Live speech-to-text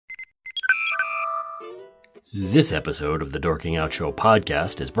This episode of the Dorking Out Show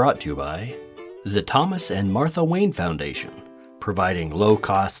podcast is brought to you by the Thomas and Martha Wayne Foundation, providing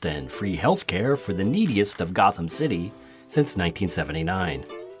low-cost and free health care for the neediest of Gotham City since 1979.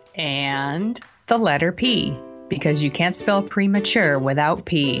 And the letter P, because you can't spell premature without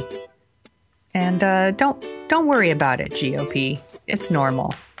P. And don't worry about it, GOP. It's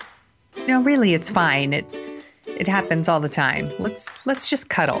normal. No, really, it's fine. It happens all the time. Let's just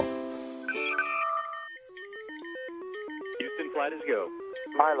cuddle. Houston, flight is go.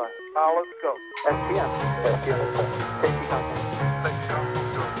 Mila, let's go.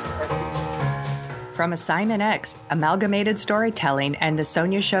 From Assignment X, Amalgamated Storytelling, and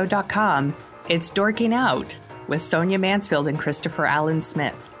thesoniashow.com, it's Dorking Out with Sonia Mansfield and Christopher Allen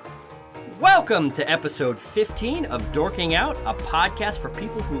Smith. Welcome to episode 15 of Dorking Out, a podcast for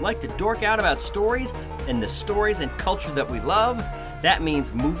people who like to dork out about stories and the stories and culture that we love. That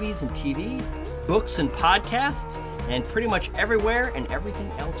means movies and TV, books and podcasts, and pretty much everywhere and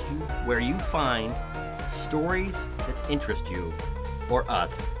everything else where you find stories that interest you, or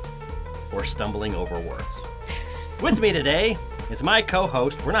us, or stumbling over words. With me today is my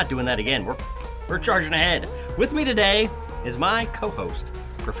co-host. We're not doing that again. We're charging ahead. With me today is my co-host,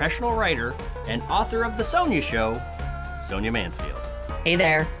 professional writer and author of The Sonia Show, Sonia Mansfield. Hey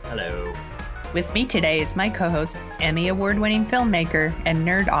there. Hello. With me today is my co-host, Emmy Award-winning filmmaker and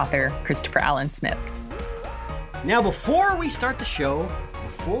nerd author, Christopher Allen Smith. Now, before we start the show,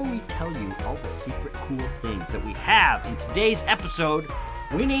 before we tell you all the secret cool things that we have in today's episode,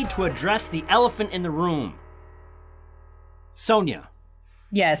 we need to address the elephant in the room. Sonia.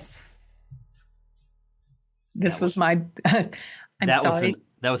 Yes. This was my... I'm sorry.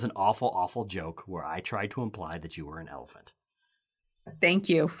 That was an awful, awful joke where I tried to imply that you were an elephant. Thank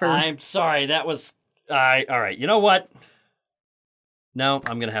you for... I'm sorry, that was... all right, you know what? No,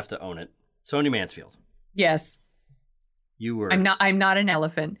 I'm going to have to own it. Sonia Mansfield. Yes. You were... I'm not an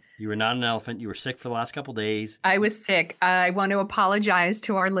elephant. You were not an elephant. You were sick for the last couple days. I was sick. I want to apologize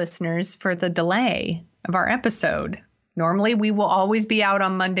to our listeners for the delay of our episode. Normally, we will always be out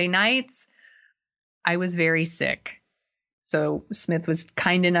on Monday nights. I was very sick. So Smith was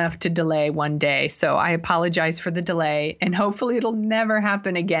kind enough to delay one day. So I apologize for the delay, and hopefully it'll never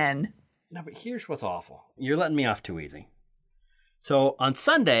happen again. No, but here's what's awful. You're letting me off too easy. So on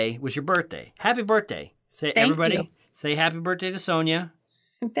Sunday was your birthday. Happy birthday. Thank you. Say happy birthday to Sonia.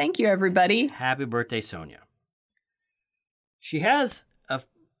 Thank you, everybody. Happy birthday, Sonia. She has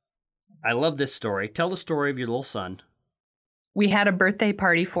I love this story. Tell the story of your little son. We had a birthday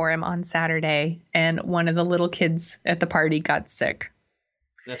party for him on Saturday, and one of the little kids at the party got sick.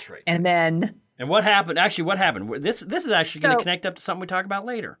 That's right. And what happened? Actually, what happened? This is actually going to connect up to something we talk about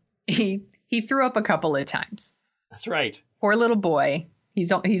later. He threw up a couple of times. That's right. Poor little boy.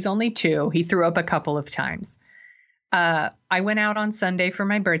 He's only 2. He threw up a couple of times. I went out on Sunday for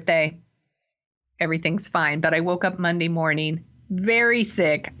my birthday. Everything's fine, but I woke up Monday morning very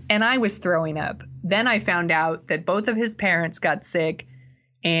sick, and I was throwing up. Then I found out that both of his parents got sick,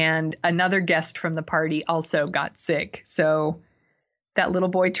 and another guest from the party also got sick. So that little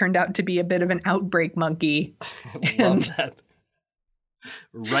boy turned out to be a bit of an outbreak monkey. I love that.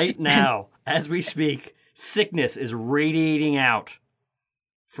 Right now, as we speak, sickness is radiating out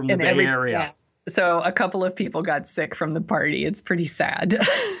from the Bay Area. Yeah. So a couple of people got sick from the party. It's pretty sad.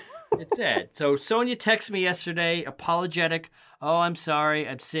 It's sad. So Sonia texted me yesterday, apologetic. Oh, I'm sorry.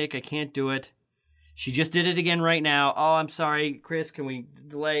 I'm sick. I can't do it. She just did it again right now. Oh, I'm sorry, Chris. Can we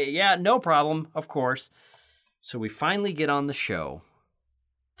delay? Yeah, no problem. Of course. So we finally get on the show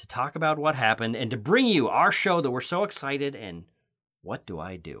to talk about what happened and to bring you our show that we're so excited. And what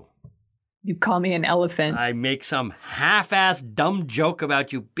do? You call me an elephant. I make some half-assed dumb joke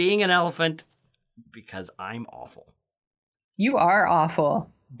about you being an elephant because I'm awful. You are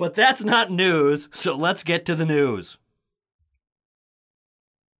awful. But that's not news, so let's get to the news.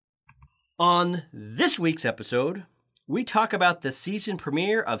 On this week's episode, we talk about the season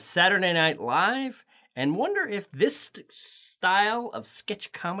premiere of Saturday Night Live and wonder if this style of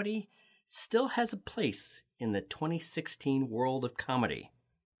sketch comedy still has a place in the 2016 world of comedy.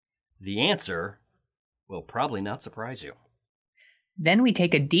 The answer will probably not surprise you. Then we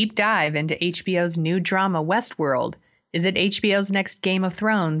take a deep dive into HBO's new drama Westworld. Is it HBO's next Game of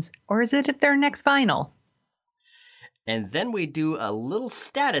Thrones, or is it their next Vinyl? And then we do a little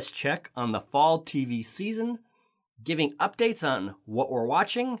status check on the fall TV season, giving updates on what we're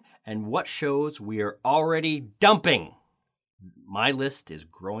watching and what shows we are already dumping. My list is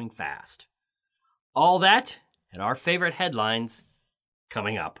growing fast. All that and our favorite headlines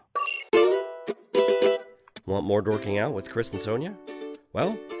coming up. Want more Dorking Out with Chris and Sonia?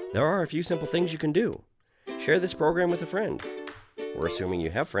 Well, There are a few simple things you can do. Share this program with a friend. We're assuming you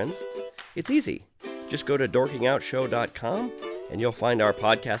have friends. It's easy. Just go to dorkingoutshow.com and you'll find our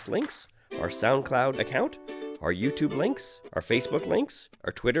podcast links, our SoundCloud account, our YouTube links, our Facebook links,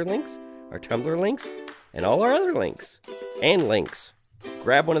 our Twitter links, our Tumblr links, and all our other links. And links.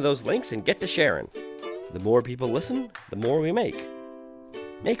 Grab one of those links and get to sharing. The more people listen, the more we make.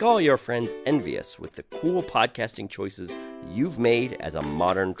 Make all your friends envious with the cool podcasting choices you've made as a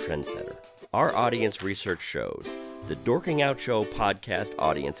modern trendsetter. Our audience research shows the Dorking Out Show podcast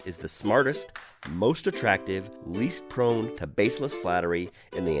audience is the smartest, most attractive, least prone to baseless flattery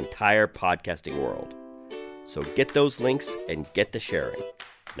in the entire podcasting world. So get those links and get to sharing.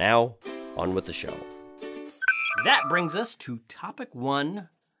 Now, on with the show. That brings us to topic 1,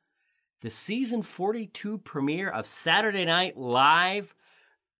 the season 42 premiere of Saturday Night Live,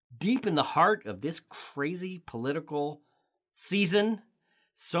 deep in the heart of this crazy political season.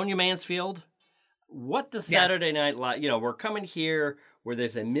 Sonia Mansfield, what does Saturday Night Live, we're coming here where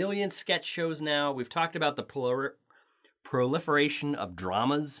there's a million sketch shows now. We've talked about the proliferation of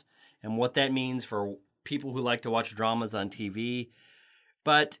dramas and what that means for people who like to watch dramas on TV.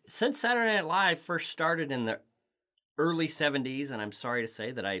 But since Saturday Night Live first started in the early 70s, and I'm sorry to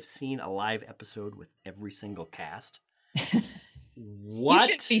say that I've seen a live episode with every single cast. What?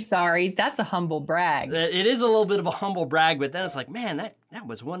 You should be sorry. That's a humble brag. It is a little bit of a humble brag, but then it's like, man, that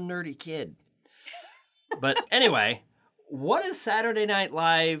was one nerdy kid. But anyway, what is Saturday Night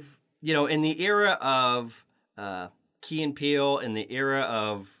Live, in the era of Key and Peele, in the era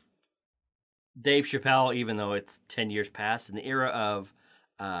of Dave Chappelle, even though it's 10 years past, in the era of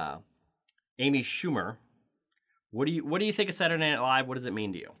Amy Schumer, what do you think of Saturday Night Live? What does it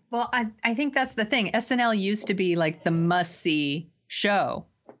mean to you? Well, I think that's the thing. SNL used to be like the must-see show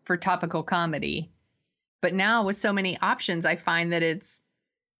for topical comedy. But now with so many options, I find that it's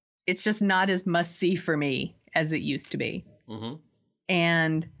just not as must-see for me as it used to be. Mm-hmm.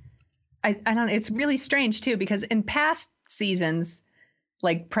 And I don't. It's really strange, too, because in past seasons,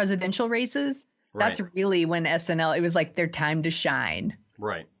 like presidential races, that's really when SNL, it was like their time to shine.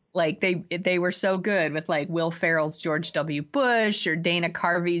 Right. Like they were so good with like Will Ferrell's George W. Bush or Dana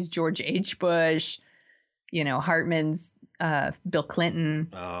Carvey's George H. Bush, Hartman's Bill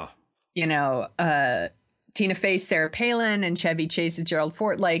Clinton, Tina Fey's Sarah Palin and Chevy Chase's Gerald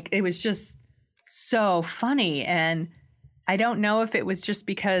Ford. Like it was just so funny. And I don't know if it was just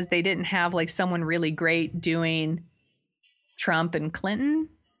because they didn't have like someone really great doing Trump and Clinton,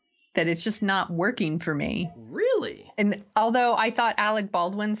 that it's just not working for me. Really? And although I thought Alec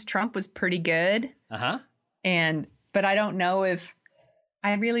Baldwin's Trump was pretty good. Uh-huh. But I don't know if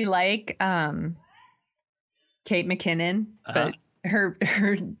I really like Kate McKinnon, but her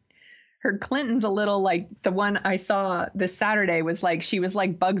Clinton's a little like the one I saw this Saturday was like she was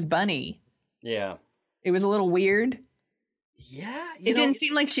like Bugs Bunny. Yeah. It was a little weird. Yeah. It doesn't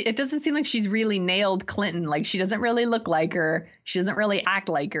seem like she's really nailed Clinton. Like she doesn't really look like her. She doesn't really act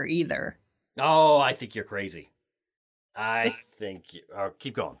like her either. Oh, I think you're crazy.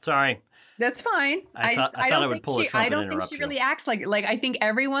 Keep going. Sorry. That's fine. I thought I would pull a Trump I don't and think interrupt she you. really acts like I think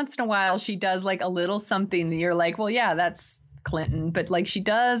every once in a while she does like a little something that you're like, well, yeah, that's Clinton. But like she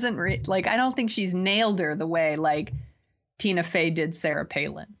doesn't I don't think she's nailed her the way like Tina Fey did Sarah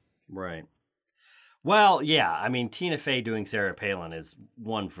Palin. Right. Well, yeah. I mean, Tina Fey doing Sarah Palin is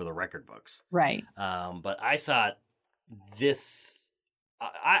one for the record books. Right. But I thought this.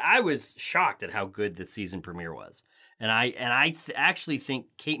 I was shocked at how good the season premiere was, and I actually think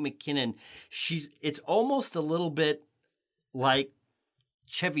Kate McKinnon. It's almost a little bit like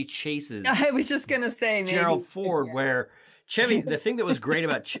Chevy Chase's. I was just gonna say maybe. Gerald Ford, where Chevy. The thing that was great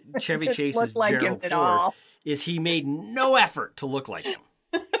about Chevy Chase's like Gerald Ford is he made no effort to look like him,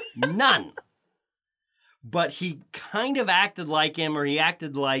 none. But he kind of acted like him, or he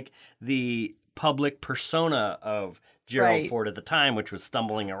acted like the public persona of Gerald Ford at the time, which was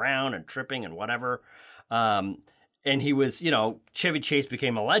stumbling around and tripping and whatever. And he was, Chevy Chase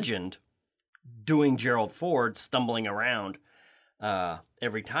became a legend doing Gerald Ford, stumbling around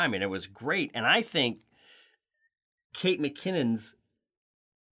every time. And it was great. And I think Kate McKinnon's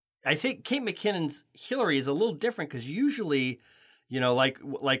Hillary is a little different because usually, like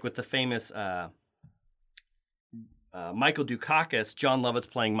with the famous Michael Dukakis, John Lovett's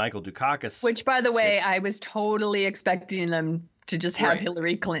playing Michael Dukakis. Which, by the way, I was totally expecting them to just have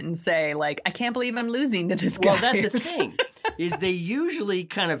Hillary Clinton say, like, I can't believe I'm losing to this guy. Well, that's the thing, is they usually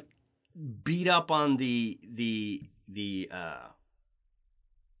kind of beat up on the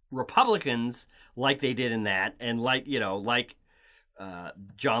Republicans like they did in that, and like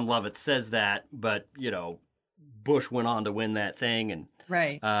John Lovett says that, but Bush went on to win that thing, and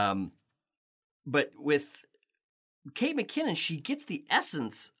Right. but with Kate McKinnon, she gets the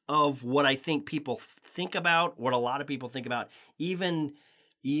essence of what I think people think about, what a lot of people think about, even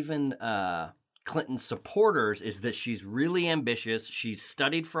Clinton's supporters, is that she's really ambitious. She's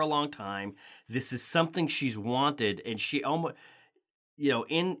studied for a long time. This is something she's wanted, and she almost,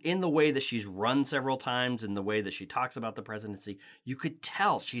 in the way that she's run several times, in the way that she talks about the presidency, you could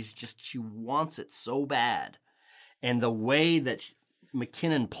tell she wants it so bad. And the way that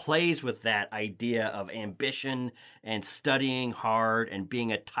McKinnon plays with that idea of ambition and studying hard and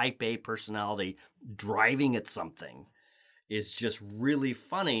being a type A personality driving at something is just really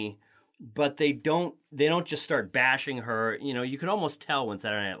funny. But they don't just start bashing her. You can almost tell when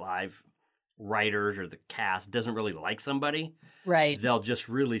Saturday Night Live writers or the cast doesn't really like somebody. Right. They'll just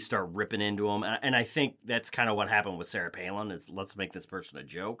really start ripping into them. And I think that's kind of what happened with Sarah Palin, is let's make this person a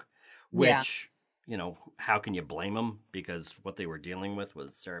joke, which... how can you blame them? Because what they were dealing with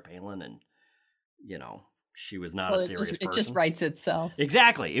was Sarah Palin, and, she was not a serious person. It just writes itself.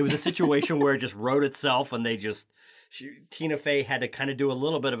 Exactly. It was a situation where it just wrote itself, and Tina Fey had to kind of do a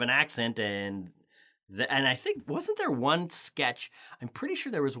little bit of an accent, and I think, wasn't there one sketch? I'm pretty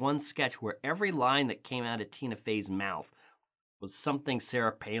sure there was one sketch where every line that came out of Tina Fey's mouth was something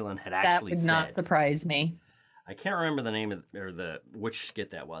Sarah Palin had actually said. That would not surprise me. I can't remember the name of which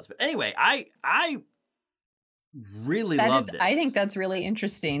skit that was, but anyway, I really loved this. I think that's really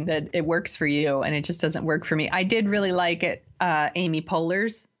interesting that it works for you and it just doesn't work for me. I did really like it, Amy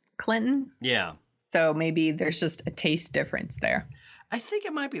Poehler's Clinton. Yeah. So maybe there's just a taste difference there. I think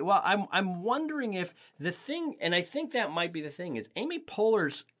it might be. Well, I'm wondering if the thing, and I think that might be the thing, is Amy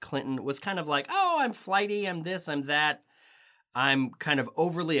Poehler's Clinton was kind of like, oh, I'm flighty, I'm this, I'm that, I'm kind of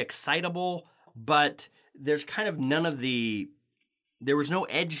overly excitable, but there's kind of there was no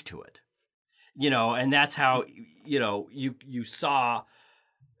edge to it, and that's how, you saw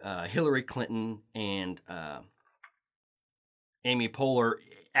Hillary Clinton and Amy Poehler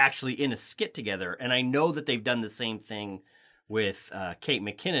actually in a skit together. And I know that they've done the same thing with Kate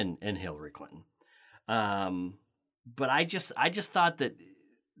McKinnon and Hillary Clinton. But I just thought that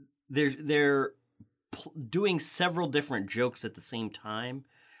they're doing several different jokes at the same time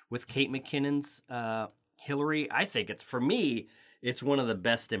with Kate McKinnon's Hillary. I think it's one of the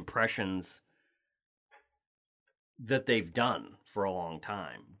best impressions that they've done for a long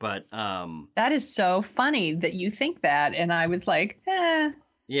time. But that is so funny that you think that, and I was like,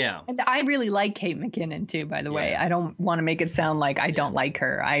 yeah. And I really like Kate McKinnon too, by the way. I don't want to make it sound like I don't like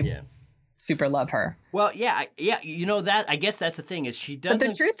her. I super love her. Well, yeah, that, I guess that's the thing, is she doesn't. But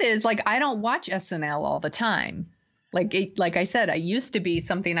the truth is, like, I don't watch SNL all the time. Like I said, I used to be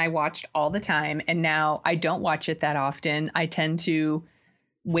something I watched all the time, and now I don't watch it that often. I tend to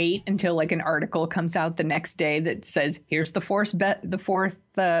wait until like an article comes out the next day that says, "Here's the four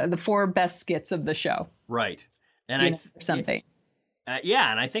best skits of the show." Right, and something.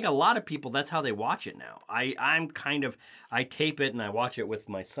 And I think a lot of people, that's how they watch it now. I tape it and I watch it with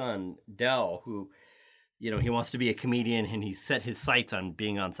my son Dell, who, he wants to be a comedian and he set his sights on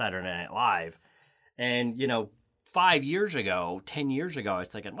being on Saturday Night Live, and 5 years ago, 10 years ago, I was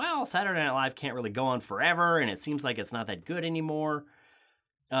thinking, well, Saturday Night Live can't really go on forever, and it seems like it's not that good anymore.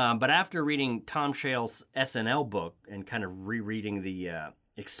 But after reading Tom Shale's SNL book and kind of rereading the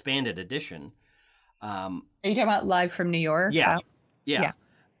expanded edition. Are you talking about Live from New York? Yeah.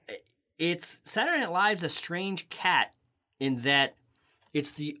 It's Saturday Night Live's a strange cat in that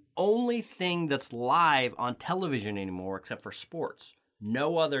it's the only thing that's live on television anymore except for sports.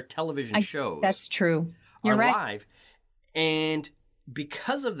 No other television shows. That's true. You're are right. live. And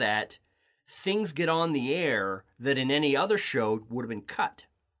because of that, things get on the air that in any other show would have been cut.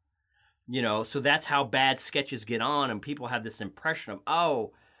 So that's how bad sketches get on, and people have this impression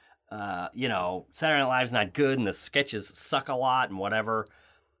of, Saturday Night Live's not good and the sketches suck a lot and whatever.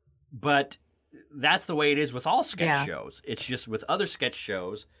 But that's the way it is with all sketch shows. It's just with other sketch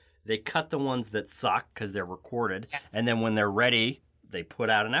shows, they cut the ones that suck because they're recorded, and then when they're ready, they put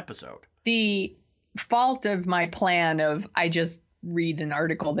out an episode. The fault of my plan of I just read an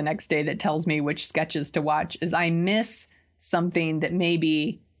article the next day that tells me which sketches to watch is I miss something that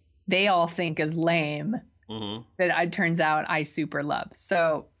maybe they all think is lame that it turns out I super love.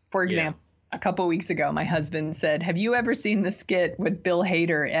 So, for example, a couple weeks ago, my husband said, "Have you ever seen the skit with Bill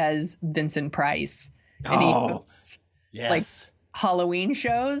Hader as Vincent Price?" And he hosts like Halloween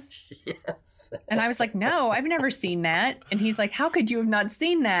shows. Yes. And I was like, "No, I've never seen that." And he's like, "How could you have not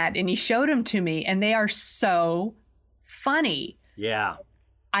seen that?" And he showed them to me, and they are so funny. Yeah.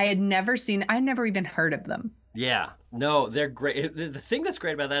 I had never even heard of them. Yeah. No, they're great. The thing that's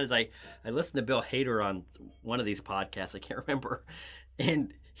great about that is I listened to Bill Hader on one of these podcasts. I can't remember,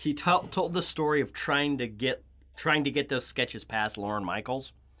 and he told the story of trying to get those sketches past Lorne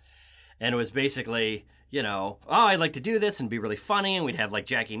Michaels, and it was basically, oh, I'd like to do this and be really funny, and we'd have like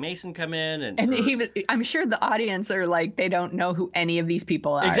Jackie Mason come in, And I'm sure the audience are like, they don't know who any of these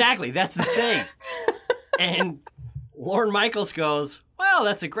people are. Exactly, that's the thing. And Lorne Michaels goes, well,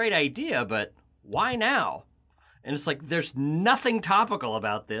 that's a great idea, but why now? And it's like, there's nothing topical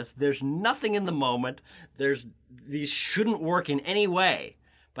about this. There's nothing in the moment. These shouldn't work in any way.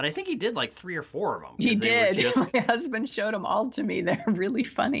 But I think he did like 3 or 4 of them. He did. My husband showed them all to me. They're really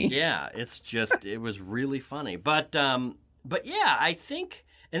funny. Yeah, it was really funny. But yeah, I think,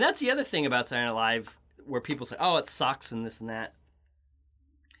 and that's the other thing about Saturday Night Live where people say, oh, it sucks and this and that,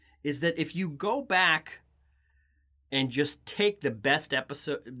 is that if you go back and just take the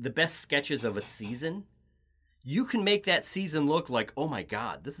best sketches of a season, you can make that season look like, oh my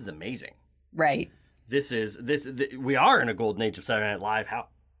God, this is amazing. Right. We are in a golden age of Saturday Night Live.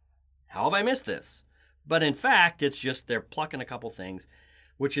 How have I missed this? But in fact, it's just they're plucking a couple things,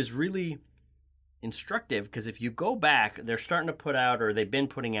 which is really instructive because if you go back, they're starting to put out, or they've been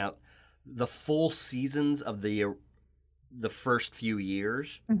putting out, the full seasons of the first few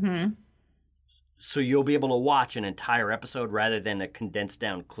years. Mm-hmm. So you'll be able to watch an entire episode rather than a condensed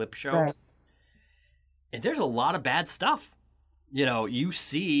down clip show. Right. And there's a lot of bad stuff. You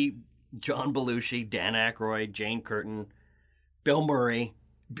see John Belushi, Dan Aykroyd, Jane Curtin, Bill Murray.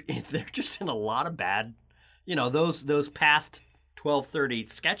 They're just in a lot of bad, those past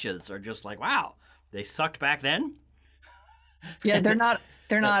 12:30 sketches are just like, wow, they sucked back then. Yeah, they're not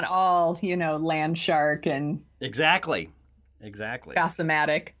all, land shark and exactly.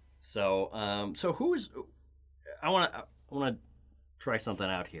 Bassomatic. So I want to try something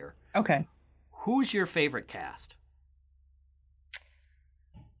out here. Okay. Who's your favorite cast?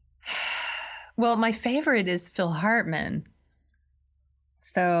 Well, my favorite is Phil Hartman.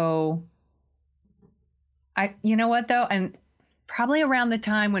 So you know what though? And probably around the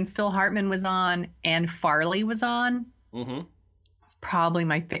time when Phil Hartman was on and Farley was on, it's probably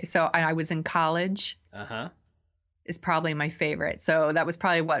my favorite. So I was in college. Uh-huh. Is probably my favorite. So that was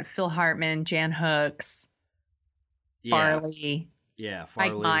probably what Phil Hartman, Jan Hooks, Farley. Yeah,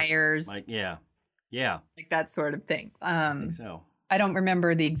 Farley. Mike Myers. Yeah. Like that sort of thing. I think so. I don't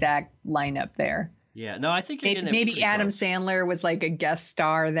remember the exact lineup there. Yeah, no, I think you're maybe Adam close. Sandler was like a guest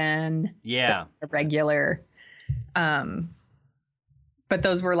star then. Yeah. A regular. But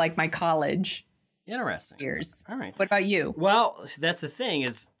those were like my college Interesting. years. All right. What about you? Well, that's the thing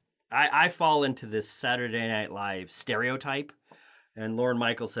is I fall into this Saturday Night Live stereotype, and Lorne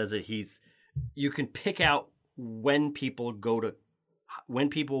Michaels says that you can pick out when people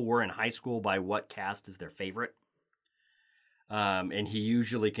were in high school by what cast is their favorite. And he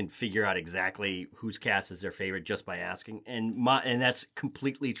usually can figure out exactly whose cast is their favorite just by asking. And that's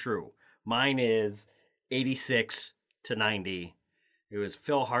completely true. Mine is 86 to 90. It was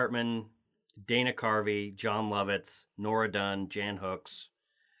Phil Hartman, Dana Carvey, John Lovitz, Nora Dunn, Jan Hooks,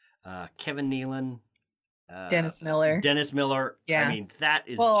 Kevin Nealon, Dennis Miller. Yeah. I mean, that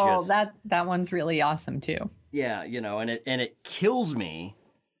is that one's really awesome too. Yeah, and it kills me,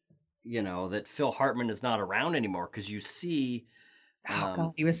 that Phil Hartman is not around anymore because you see. Oh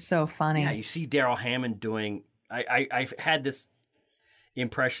God, he was so funny. Yeah, you see Daryl Hammond doing. I've had this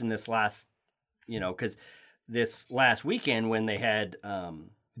impression this last, because this last weekend when they had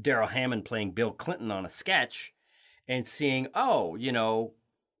Daryl Hammond playing Bill Clinton on a sketch, and seeing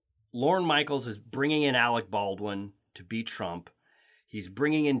Lorne Michaels is bringing in Alec Baldwin to be Trump. He's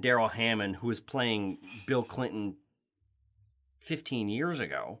bringing in Daryl Hammond, who was playing Bill Clinton 15 years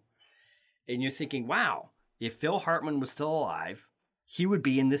ago. And you're thinking, wow, if Phil Hartman was still alive, he would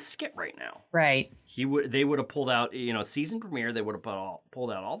be in this skit right now. Right. They would have pulled out, season premiere, they would have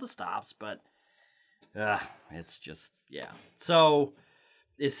pulled out all the stops, but it's just, yeah. So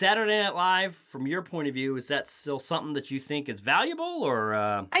is Saturday Night Live, from your point of view, is that still something that you think is valuable, or?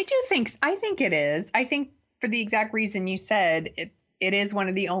 I think it is. I think for the exact reason you said, it is one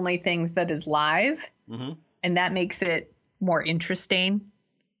of the only things that is live, and that makes it more interesting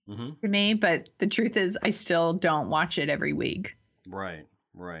to me. But the truth is, I still don't watch it every week. Right.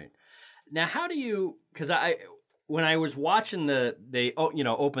 Now, how do you? Because when I was watching they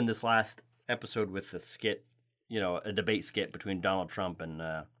opened this last episode with the skit, a debate skit between Donald Trump and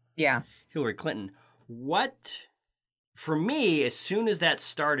Hillary Clinton. For me, as soon as that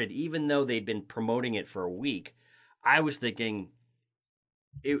started, even though they'd been promoting it for a week, I was thinking.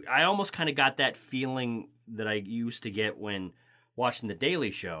 I almost kind of got that feeling that I used to get when watching The Daily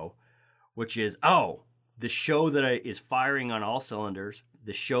Show, which is, the show that is firing on all cylinders,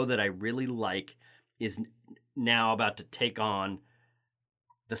 the show that I really like, is now about to take on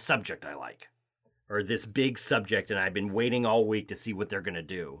the subject I like, or this big subject, and I've been waiting all week to see what they're going to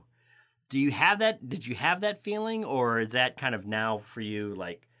do. Do you have that? Did you have that feeling, or is that kind of now for you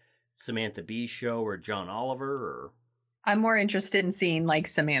like Samantha Bee's show or John Oliver? Or I'm more interested in seeing like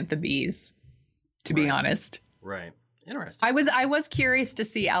Samantha Bee's, to be honest. Right. Interesting. I was curious to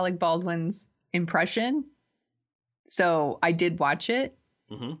see Alec Baldwin's impression, so I did watch it.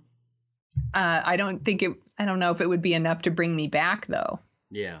 Mm-hmm. I don't know if it would be enough to bring me back though.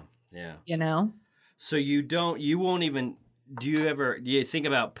 Yeah. You know? So you won't even, do you think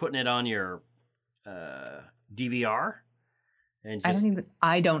about putting it on your DVR? And just,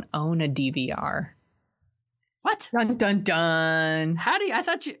 I don't own a DVR. What? Dun dun dun.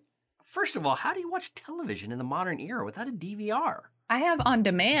 First of all, how do you watch television in the modern era without a DVR? I have on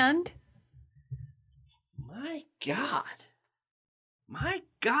demand. My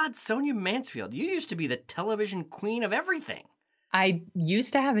God, Sonia Mansfield, you used to be the television queen of everything. I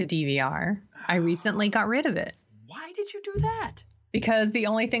used to have a DVR. I recently got rid of it. Why did you do that? Because the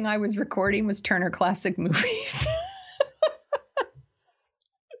only thing I was recording was Turner Classic Movies.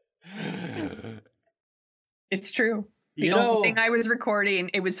 It's true. The only thing I was recording,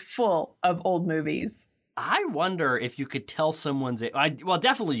 it was full of old movies. I wonder if you could tell someone's age. Well,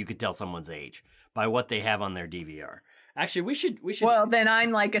 definitely you could tell someone's age by what they have on their DVR. Actually, we should. Well, then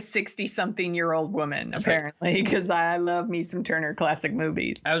I'm like a 60-something-year-old woman, apparently, because I love me some Turner Classic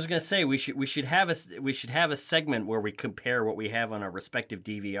Movies. I was gonna say we should have a segment where we compare what we have on our respective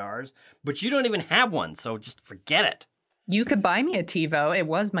DVRs, but you don't even have one, so just forget it. You could buy me a TiVo. It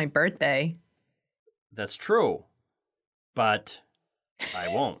was my birthday. That's true, but I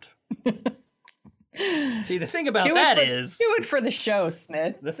won't. See, the thing about that is... Do it for the show,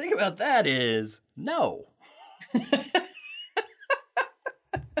 Smith. The thing about that is, no.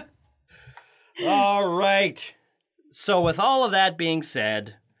 All right. So with all of that being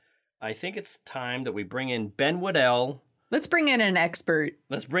said, I think it's time that we bring in Ben Waddell. Let's bring in an expert.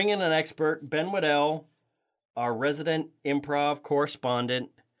 Ben Waddell, our resident improv correspondent,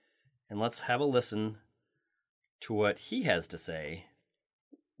 and let's have a listen to what he has to say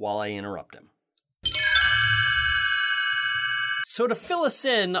while I interrupt him. So to fill us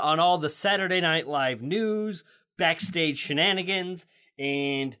in on all the Saturday Night Live news, backstage shenanigans,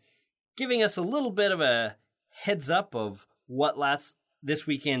 and giving us a little bit of a heads up of what this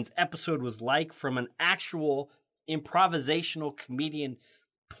weekend's episode was like from an actual improvisational comedian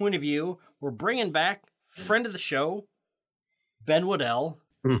point of view, we're bringing back friend of the show, Ben Waddell.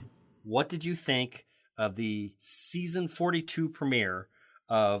 What did you think of the season 42 premiere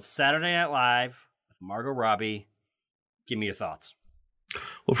of Saturday Night Live with Margot Robbie? Give me your thoughts.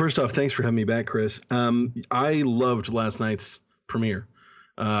 Well, first off, thanks for having me back, Chris. I loved last night's premiere.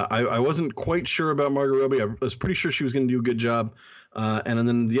 I wasn't quite sure about Margot Robbie. I was pretty sure she was going to do a good job. And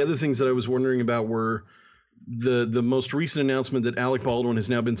then the other things that I was wondering about were the most recent announcement that Alec Baldwin has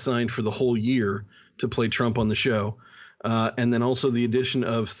now been signed for the whole year to play Trump on the show. And then also the addition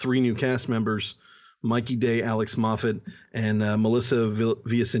of 3 new cast members, Mikey Day, Alex Moffat, and Melissa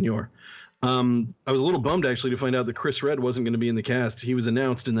Villaseñor. I was a little bummed, actually, to find out that Chris Redd wasn't going to be in the cast. He was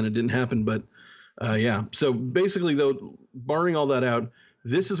announced, and then it didn't happen. But, yeah. So basically, though, barring all that out,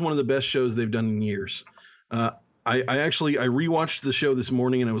 this is one of the best shows they've done in years. I rewatched the show this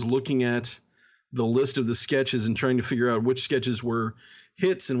morning, and I was looking at the list of the sketches and trying to figure out which sketches were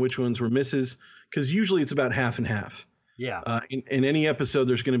hits and which ones were misses, because usually it's about half and half. Yeah. In any episode,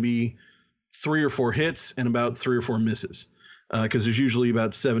 there's going to be 3 or 4 hits and about 3 or 4 misses. Because there's usually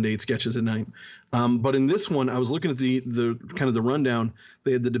about 7 to 8 sketches a night. But in this one, I was looking at the kind of the rundown.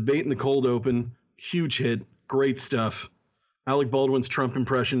 They had the debate in the cold open, huge hit, great stuff. Alec Baldwin's Trump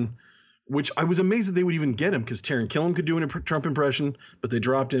impression, which I was amazed that they would even get him, because Taron Killam could do a Trump impression, but they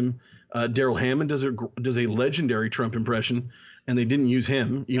dropped him. Daryl Hammond does a legendary Trump impression, and they didn't use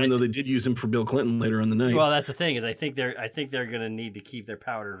him, even though they did use him for Bill Clinton later in the night. Well, that's the thing, is I think they're going to need to keep their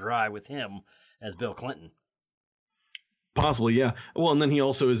powder dry with him as Bill Clinton. Possibly, yeah. Well, and then he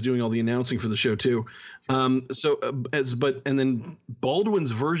also is doing all the announcing for the show too. And then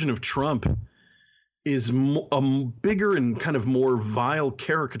Baldwin's version of Trump is a bigger and kind of more vile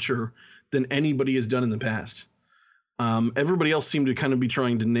caricature than anybody has done in the past. Everybody else seemed to kind of be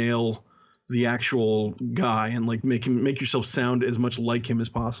trying to nail the actual guy and like make yourself sound as much like him as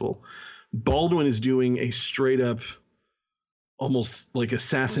possible. Baldwin is doing a straight up, almost like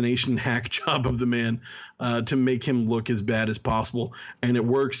assassination hack job of the man to make him look as bad as possible. And it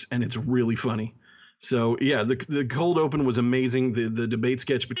works, and it's really funny. So, yeah, the cold open was amazing. The debate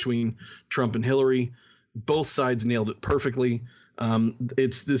sketch between Trump and Hillary, Both sides nailed it perfectly.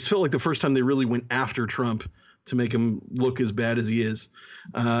 This felt like the first time they really went after Trump to make him look as bad as he is.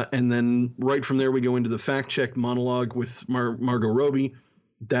 And then right from there, we go into the fact check monologue with Margot Robbie.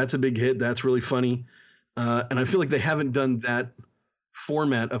 That's a big hit. That's really funny. And I feel like they haven't done that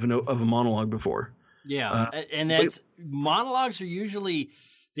format of a monologue before. Yeah. And that's monologues are usually,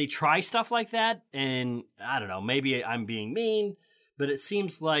 they try stuff like that. And I don't know, maybe I'm being mean, but it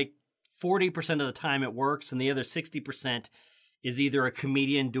seems like 40% of the time it works. And the other 60% is either a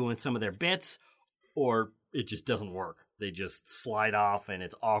comedian doing some of their bits or it just doesn't work. They just slide off and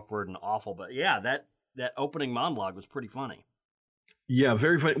it's awkward and awful. But yeah, that opening monologue was pretty funny. Yeah,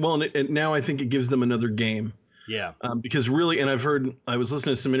 very funny. Well, and now I think it gives them another game. Yeah. Because really, and I was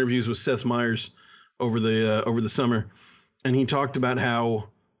listening to some interviews with Seth Meyers over the summer, and he talked about how,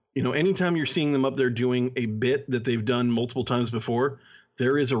 anytime you're seeing them up there doing a bit that they've done multiple times before,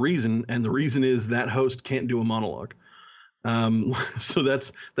 there is a reason, and the reason is that host can't do a monologue. So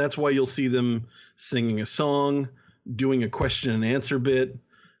that's why you'll see them singing a song, doing a question and answer bit,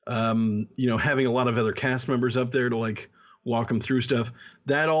 having a lot of other cast members up there to like walk them through stuff.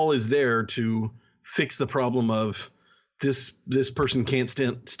 That all is there to fix the problem of this person can't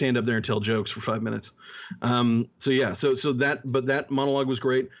stand up there and tell jokes for 5 minutes. So that monologue was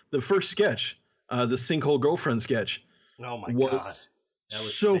great. The first sketch, the Sinkhole Girlfriend sketch, oh my god, that was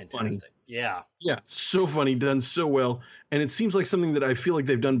so fantastic. funny. Yeah, so funny, done so well, and it seems like something that I feel like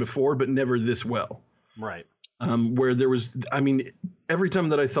they've done before, but never this well. Right. Where there was, every time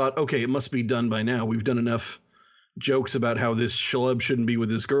that I thought, okay, it must be done by now. We've done enough jokes about how this schlub shouldn't be with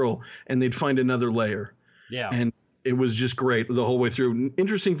this girl, and they'd find another layer. Yeah. And it was just great the whole way through.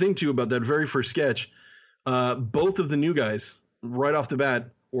 Interesting thing too about that very first sketch, both of the new guys right off the bat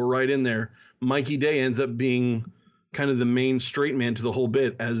were right in there. Mikey Day ends up being kind of the main straight man to the whole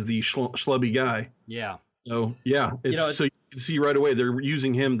bit as the schlubby guy. Yeah. So yeah, so you can see right away they're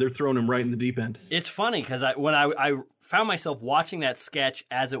using him. They're throwing him right in the deep end. It's funny because when I found myself watching that sketch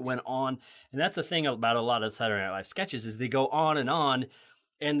as it went on, and that's the thing about a lot of Saturday Night Live sketches is they go on,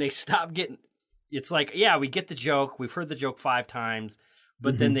 and they stop getting. It's like, yeah, we get the joke, we've heard the joke 5 times,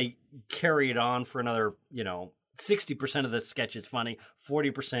 but then they carry it on for another. 60% of the sketch is funny,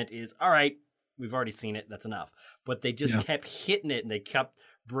 40% is all right. We've already seen it. That's enough. But they just kept hitting it, and they kept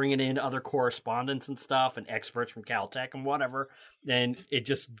bringing in other correspondents and stuff and experts from Caltech and whatever. And it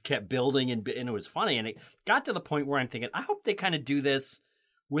just kept building, and it was funny. And it got to the point where I'm thinking, I hope they kind of do this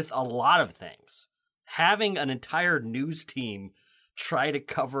with a lot of things. Having an entire news team try to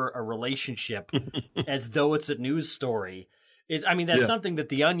cover a relationship as though it's a news story is, that's something that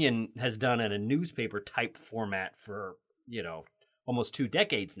The Onion has done in a newspaper type format for, almost 2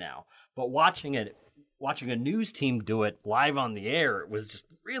 decades now. But watching a news team do it live on the air, it was just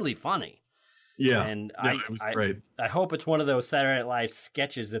really funny. Yeah. And it was great. I hope it's one of those Saturday Night Live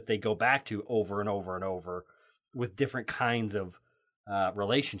sketches that they go back to over and over and over with different kinds of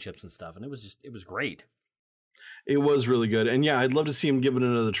relationships and stuff. And it was great. It was really good. And yeah, I'd love to see him give it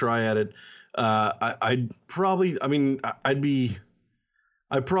another try at it. I probably think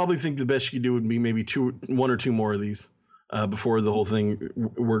the best you could do would be maybe 1 or 2 more of these. Before the whole thing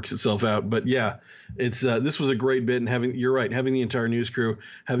works itself out. But yeah, it's this was a great bit, and having the entire news crew,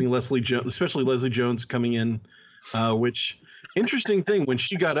 having especially Leslie Jones coming in, which interesting thing when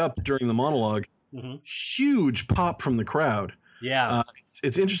she got up during the monologue, huge pop from the crowd. Yeah,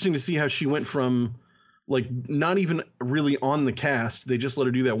 it's interesting to see how she went from like not even really on the cast. They just let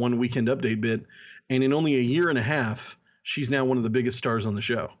her do that one Weekend Update bit, and in only a year and a half, she's now one of the biggest stars on the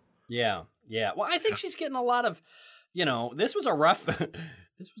show. Yeah. Well, I think she's getting a lot of. This was a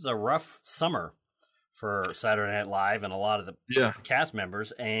rough summer for Saturday Night Live and a lot of the cast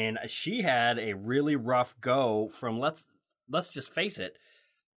members, and she had a really rough go from let's just face it,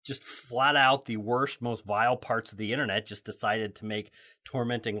 just flat out the worst, most vile parts of the internet just decided to make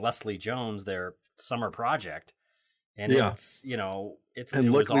tormenting Leslie Jones their summer project, and it's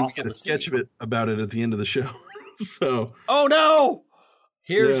luckily we get a sketch of it about it at the end of the show. So oh no.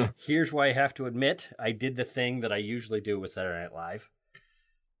 Here's why I have to admit I did the thing that I usually do with Saturday Night Live.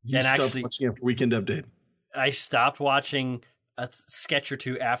 You stopped watching after Weekend Update. I stopped watching a sketch or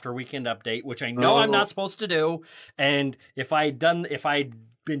 2 after Weekend Update, which I know I'm not supposed to do. And if I'd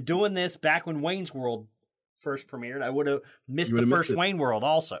been doing this back when Wayne's World first premiered, I would have missed the first Wayne's World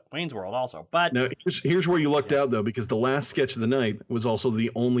also. But now here's where you lucked out though, because the last sketch of the night was also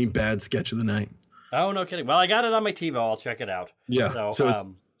the only bad sketch of the night. Oh, no kidding. Well, I got it on my TiVo. I'll check it out. Yeah.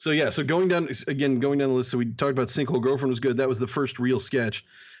 So going down the list. So we talked about Sinkhole Girlfriend was good. That was the first real sketch.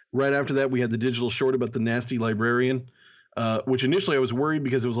 Right after that, we had the digital short about the nasty librarian. which initially I was worried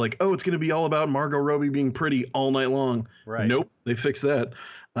because it was like, oh, it's going to be all about Margot Robbie being pretty all night long. Right. Nope, they fixed that.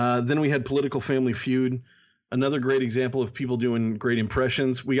 Then we had Political Family Feud, another great example of people doing great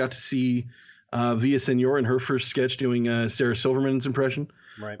impressions. We got to see Villaseñor in her first sketch doing Sarah Silverman's impression.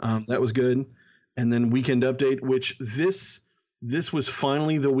 Right. That was good. And then Weekend Update, which this was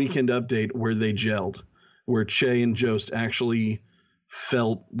finally the Weekend Update where they gelled, where Che and Jost actually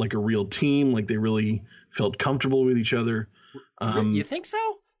felt like a real team, like they really felt comfortable with each other. You think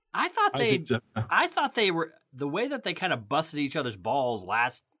so? I thought they were, the way that they kind of busted each other's balls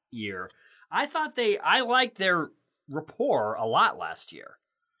last year. I liked their rapport a lot last year.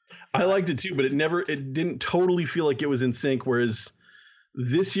 I liked it too, but it didn't totally feel like it was in sync. Whereas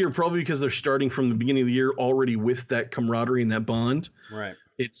this year, probably because they're starting from the beginning of the year already with that camaraderie and that bond. Right.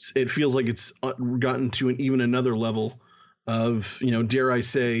 It feels like it's gotten to even another level of, dare I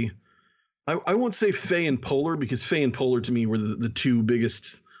say, I won't say Faye and Polar, because Faye and Polar to me were the two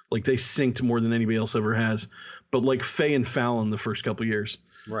biggest, like they synced more than anybody else ever has. But like Faye and Fallon the first couple of years.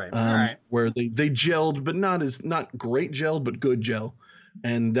 Right. Where they gelled, but not great gelled, but good gel.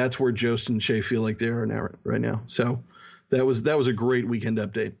 And that's where Jost and Che feel like they are now, right now. So that was a great Weekend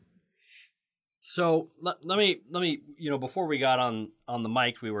Update. So let me, before we got on the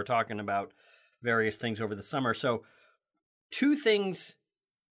mic, we were talking about various things over the summer. So two things,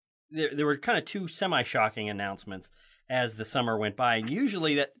 there were kind of two semi-shocking announcements as the summer went by. And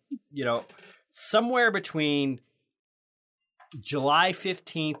usually that, somewhere between July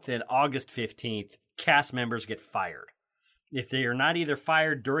 15th and August 15th, cast members get fired. If they are not either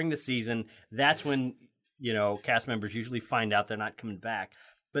fired during the season, that's when, cast members usually find out they're not coming back.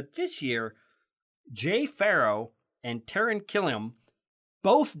 But this year, Jay Farrow and Taran Killam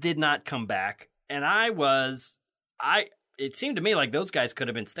both did not come back. And it seemed to me like those guys could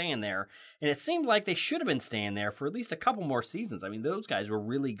have been staying there. And it seemed like they should have been staying there for at least a couple more seasons. I mean, those guys were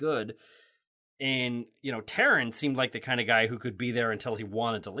really good. And, Taran seemed like the kind of guy who could be there until he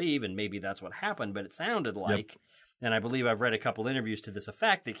wanted to leave. And maybe that's what happened. But it sounded like, and I believe I've read a couple interviews to this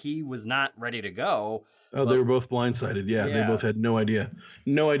effect, that he was not ready to go. Oh, they were both blindsided. Yeah, they both had no idea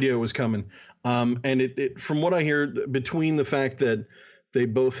it was coming. And it from what I hear, between the fact that they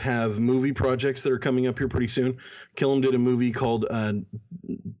both have movie projects that are coming up here pretty soon. Killam did a movie called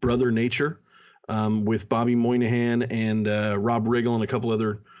Brother Nature with Bobby Moynihan and Rob Riggle and a couple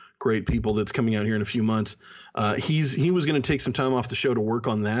other great people that's coming out here in a few months. He was going to take some time off the show to work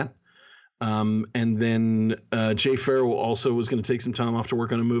on that. And then Jay Farrow also was going to take some time off to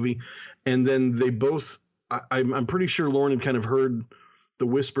work on a movie. And then they both, I'm pretty sure Lauren had kind of heard the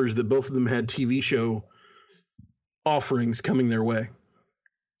whispers that both of them had TV show offerings coming their way.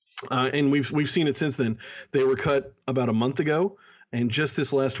 And we've seen it since then. They were cut about a month ago, and just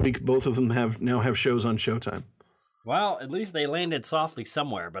this last week, both of them now have shows on Showtime. Well, at least they landed softly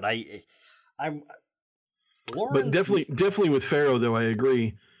somewhere. But But definitely with Farrow, though, I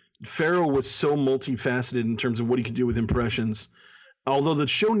agree. Farrow was so multifaceted in terms of what he could do with impressions. Although the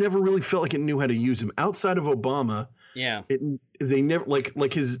show never really felt like it knew how to use him outside of Obama. Yeah, they never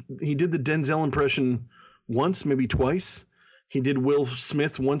he did the Denzel impression once, maybe twice. He did Will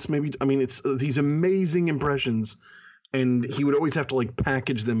Smith once, maybe. I mean, it's these amazing impressions, and he would always have to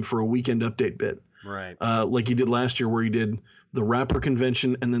package them for a Weekend Update bit. Right. Like he did last year, where he did the rapper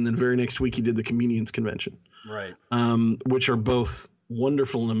convention, and then the very next week he did the comedians convention. Right. Which are both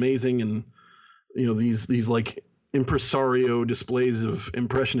wonderful and amazing, and these impresario displays of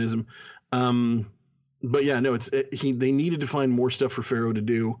impressionism. But yeah, no, they needed to find more stuff for Farrow to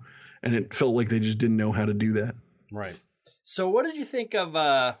do, and it felt like they just didn't know how to do that. Right. So what did you think of,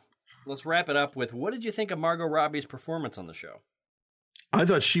 let's wrap it up with, what did you think of Margot Robbie's performance on the show? I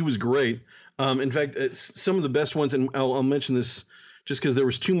thought she was great. In fact, some of the best ones, and I'll mention this just because there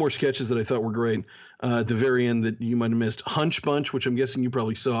was two more sketches that I thought were great at the very end that you might have missed. Hunch Bunch, which I'm guessing you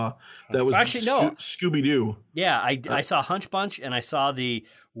probably saw. That was actually no Scooby-Doo. Yeah, I saw Hunch Bunch, and I saw the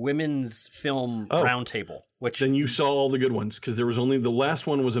women's film roundtable. Which then you saw all the good ones, because there was only the last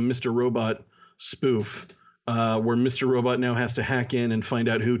one was a Mr. Robot spoof, where Mr. Robot now has to hack in and find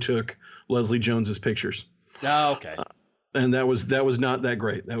out who took Leslie Jones's pictures. Oh, okay. And that was not that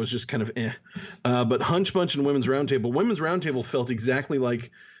great. That was just kind of but Hunch Bunch and Women's Roundtable felt exactly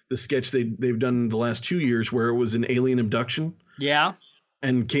like the sketch they've done the last 2 years, where it was an alien abduction. Yeah.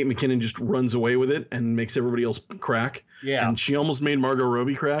 And Kate McKinnon just runs away with it and makes everybody else crack. Yeah. And she almost made Margot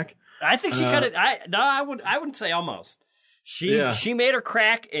Robbie crack. I think she kind of. I wouldn't say almost. She made her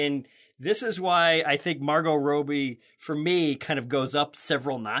crack, and this is why I think Margot Robbie, for me, kind of goes up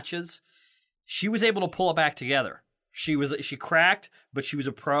several notches. She was able to pull it back together. She cracked, but she was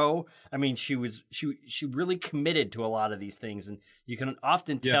a pro. I mean, she really committed to a lot of these things, and you can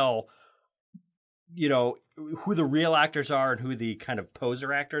often tell, who the real actors are and who the kind of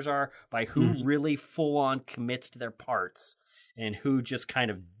poser actors are by who really full on commits to their parts and who just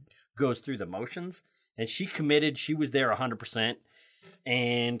kind of goes through the motions. And she committed. She was there 100%,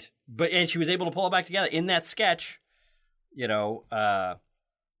 and she was able to pull it back together in that sketch.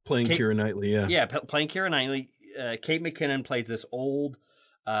 Playing Keira Knightley, yeah, playing Keira Knightley. Kate McKinnon plays this old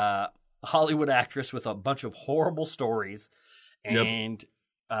Hollywood actress with a bunch of horrible stories, and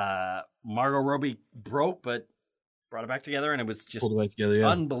Margot Robbie broke, but brought it back together, and it was just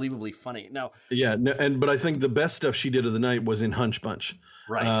unbelievably funny. Now, but I think the best stuff she did of the night was in Hunch Bunch,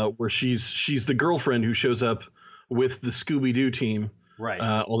 right? Where she's the girlfriend who shows up with the Scooby-Doo team, right?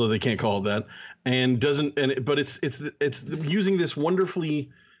 Although they can't call it that, but it's using this wonderfully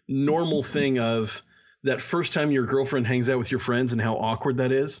normal thing of that first time your girlfriend hangs out with your friends and how awkward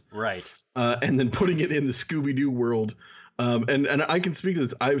that is. Right. And then putting it in the Scooby-Doo world. And I can speak to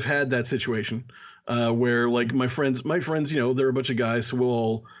this. I've had that situation where like my friends, they're a bunch of guys, so we'll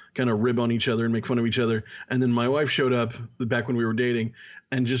all kind of rib on each other and make fun of each other. And then my wife showed up back when we were dating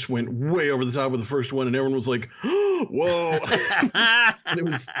and just went way over the top with the first one. And everyone was like, oh, whoa. And it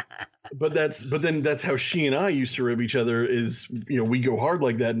was, but then that's how she and I used to rib each other is, we go hard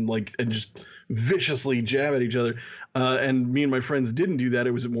like that and just viciously jab at each other. And me and my friends didn't do that.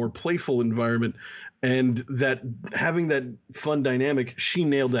 It was a more playful environment. And that having that fun dynamic, she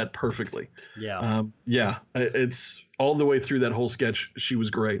nailed that perfectly. Yeah. It's all the way through that whole sketch. She was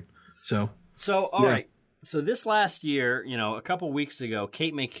great. So all right. So this last year, a couple weeks ago,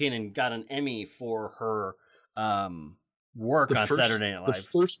 Kate McKinnon got an Emmy for her work on Saturday Night Live. The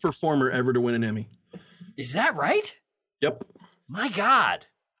first performer ever to win an Emmy. Is that right? Yep. My God.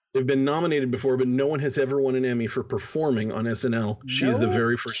 They've been nominated before, but no one has ever won an Emmy for performing on SNL. She is the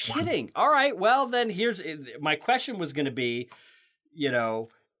very first one. All right. Well, then here's my question was going to be,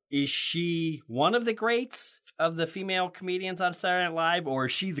 is she one of the greats of the female comedians on Saturday Night Live, or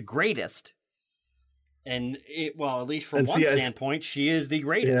is she the greatest? And at least from one standpoint, she is the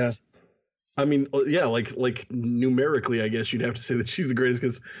greatest. Yeah. I mean, like numerically, I guess you'd have to say that she's the greatest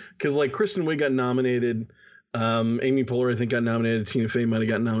because like Kristen Wiig got nominated. Amy Poehler, I think, got nominated. Tina Fey might have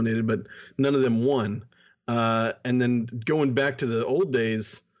gotten nominated, but none of them won. And then going back to the old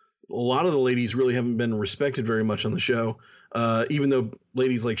days, a lot of the ladies really haven't been respected very much on the show. Even though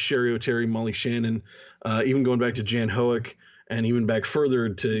ladies like Sherry O'Terry, Molly Shannon, even going back to Jan Hoek, and even back further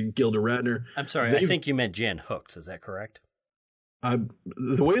to Gilda Radner. I'm sorry, I think you meant Jan Hooks. Is that correct?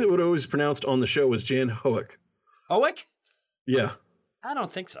 The way that it was pronounced on the show was Jan Hoek. Hoek? Yeah. I don't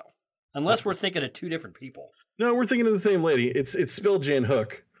think so. Unless we're thinking of two different people. No, we're thinking of the same lady. It's spelled Jan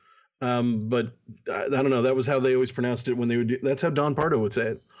Hook. But I don't know. That was how they always pronounced it when they would do. That's how Don Pardo would say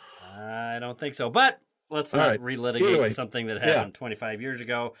it. I don't think so. But let's not relitigate something that happened 25 years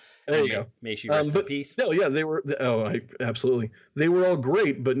ago. There you go. May she rest in peace. No, yeah, they were. Absolutely. They were all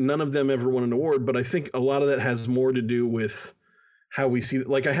great, but none of them ever won an award. But I think a lot of that has more to do with how we see.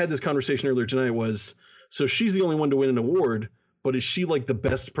 Like I had this conversation earlier tonight. So she's the only one to win an award, but is she like the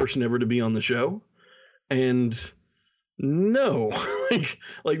best person ever to be on the show? And no,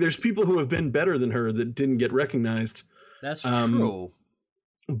 like there's people who have been better than her that didn't get recognized. That's true.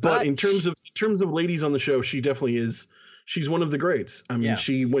 But in terms of ladies on the show, she definitely is. She's one of the greats. I mean,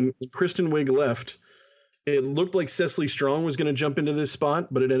 when Kristen Wiig left, it looked like Cecily Strong was going to jump into this spot,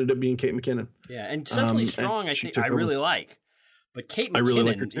 but it ended up being Kate McKinnon. Yeah, and Cecily Strong, I think I really like, but Kate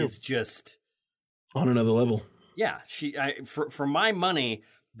McKinnon is just on another level. Yeah, for my money,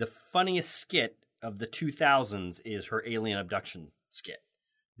 the funniest skit of the 2000s is her alien abduction skit.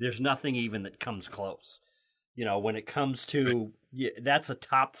 There's nothing even that comes close. When it comes to that's a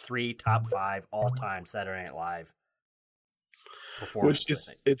top 3, top 5 all time Saturday Night Live performance. Which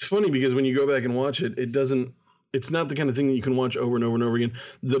is it's funny because when you go back and watch it, it's not the kind of thing that you can watch over and over and over again.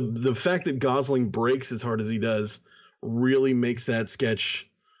 The fact that Gosling breaks as hard as he does really makes that sketch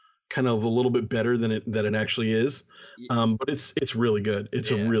kind of a little bit better than it actually is. But it's really good.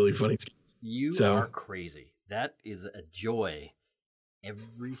 It's a really funny sketch. You are crazy. That is a joy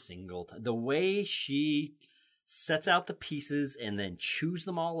every single time. The way she sets out the pieces and then chews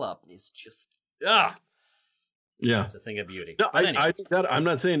them all up is just yeah, it's a thing of beauty. No, I think that I'm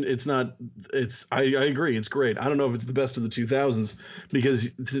not saying it's not. I agree. It's great. I don't know if it's the best of the 2000s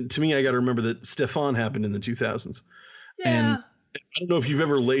because to me, I got to remember that Stefan happened in the 2000s. Yeah. And I don't know if you've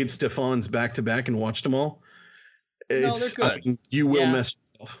ever laid Stefans back to back and watched them all. No, they're good. I mean, you will mess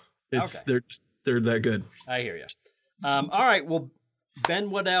yourself. They're that good. I hear you. All right. Well,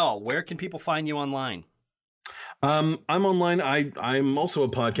 Ben Waddell, where can people find you online? I'm online. I'm also a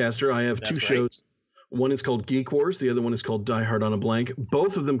podcaster. I have That's two right. shows. One is called Geek Wars. The other one is called Die Hard on a Blank.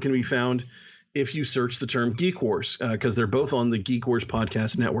 Both of them can be found if you search the term Geek Wars, because they're both on the Geek Wars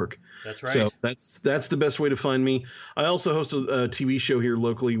podcast network. That's right. So that's the best way to find me. I also host a TV show here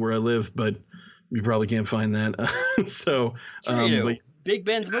locally where I live, but you probably can't find that. So, Sure you do. but Big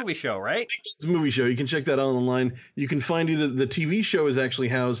Ben's movie show, right? it's a movie show. You can check that out online. You can find the TV show is actually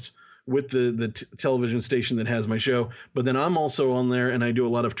housed with the television station that has my show. But then I'm also on there, and I do a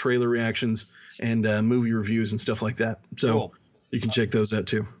lot of trailer reactions and movie reviews and stuff like that. So Cool. you can check those out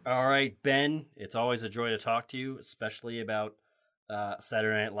too. All right, Ben, it's always a joy to talk to you, especially about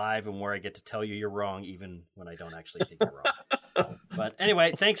Saturday Night Live and where I get to tell you you're wrong, even when I don't actually think you're wrong. But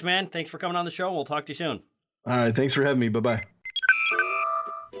anyway, thanks, man. Thanks for coming on the show. We'll talk to you soon. All right. Thanks for having me. Bye-bye.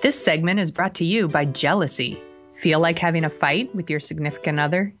 This segment is brought to you by jealousy. Feel like having a fight with your significant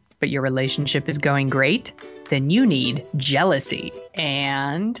other, but your relationship is going great? Then you need jealousy.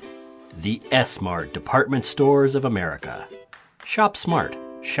 And The S-Mart Department Stores of America. Shop smart.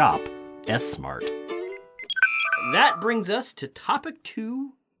 Shop S-Smart. That brings us to topic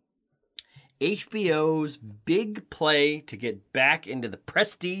 2. HBO's big play to get back into the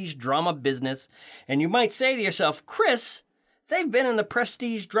prestige drama business. And you might say to yourself, Chris, they've been in the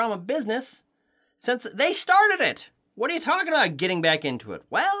prestige drama business since they started it. What are you talking about getting back into it?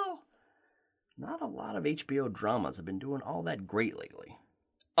 Well, not a lot of HBO dramas have been doing all that great lately,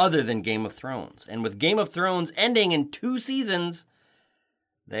 other than Game of Thrones. And with Game of Thrones ending in 2 seasons,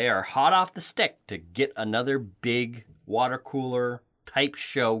 they are hot off the stick to get another big water cooler type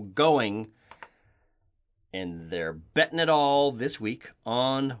show going. And they're betting it all this week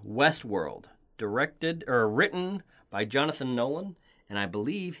on Westworld, directed or written by Jonathan Nolan, and I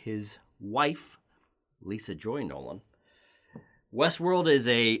believe his wife, Lisa Joy Nolan. Westworld is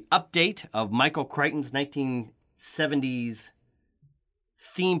a update of Michael Crichton's 1970s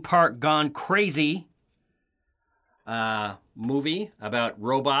theme park gone crazy movie about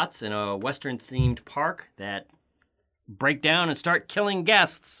robots in a Western-themed park that break down and start killing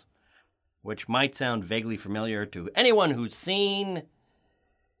guests, which might sound vaguely familiar to anyone who's seen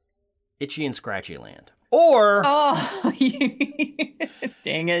Itchy and Scratchy Land. Or... oh,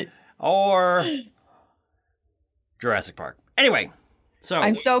 dang it. Or Jurassic Park. Anyway, so...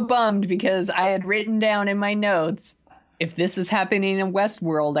 I'm so bummed because I had written down in my notes, if this is happening in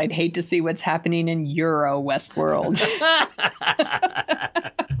Westworld, I'd hate to see what's happening in Euro Westworld.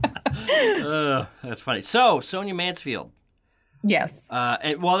 That's funny. So, Sonia Mansfield. Yes.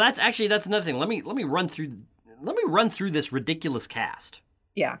 And well, that's another thing. Let me run through this ridiculous cast.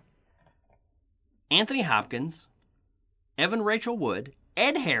 Yeah. Anthony Hopkins, Evan Rachel Wood,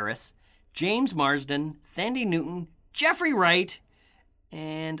 Ed Harris, James Marsden, Thandie Newton, Jeffrey Wright,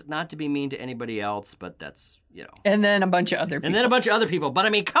 and not to be mean to anybody else, but that's, you know. And then a bunch of other people. But I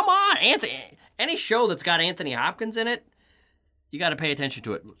mean, come on, Anthony. Any show that's got Anthony Hopkins in it, you got to pay attention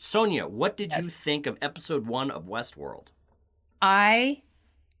to it. Sonia, what did you think of episode 1 of Westworld? I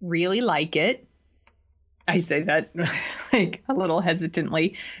really like it. I say that like a little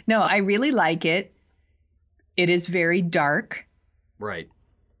hesitantly. No, I really like it. It is very dark. Right.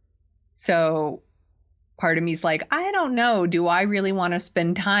 So part of me is like, I don't know. Do I really want to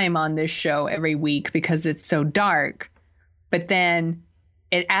spend time on this show every week because it's so dark? But then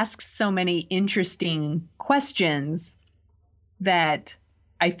it asks so many interesting questions that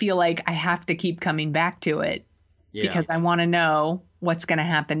I feel like I have to keep coming back to it. Yeah. Because I want to know what's going to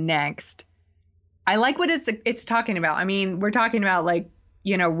happen next. I like what it's talking about. I mean, we're talking about like,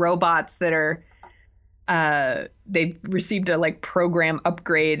 you know, robots that are, they've received a like program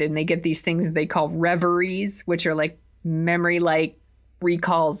upgrade and they get these things they call reveries, which are like memory-like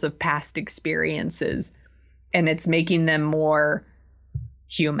recalls of past experiences. And it's making them more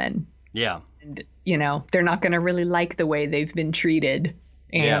human. Yeah. And, you know, they're not going to really like the way they've been treated.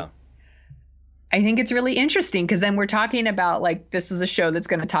 And yeah. I think it's really interesting because then we're talking about like, this is a show that's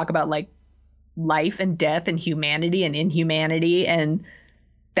going to talk about like life and death and humanity and inhumanity. And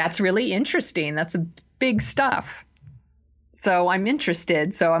that's really interesting. That's a big stuff. So I'm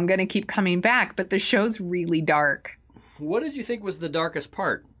interested. So I'm going to keep coming back, but the show's really dark. What did you think was the darkest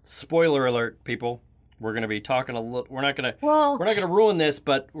part? Spoiler alert, people. We're going to be talking a little, we're not going to ruin this,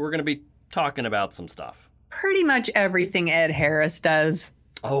 but we're going to be talking about some stuff. Pretty much everything Ed Harris does.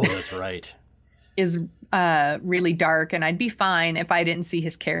 Oh, that's right. Is really dark, and I'd be fine if I didn't see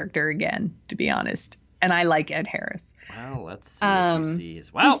his character again, to be honest. And I like Ed Harris. Well, let's see if we see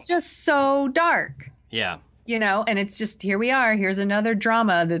his... Wow. He's just so dark. Yeah. You know, and it's just, here we are. Here's another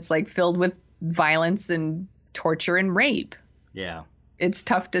drama that's like filled with violence and torture and rape. Yeah. It's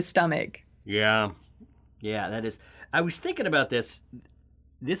tough to stomach. Yeah. Yeah, that is. I was thinking about this.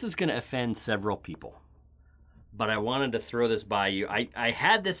 This is going to offend several people, but I wanted to throw this by you. I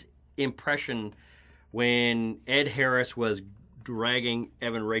had this impression when Ed Harris was dragging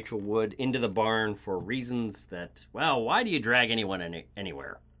Evan Rachel Wood into the barn for reasons that, well, why do you drag anyone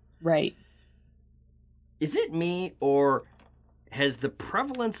anywhere? Right. Is it me, or has the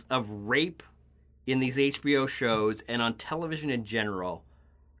prevalence of rape in these HBO shows and on television in general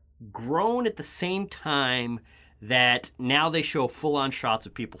grown at the same time that now they show full-on shots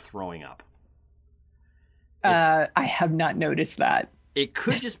of people throwing up? I have not noticed that. It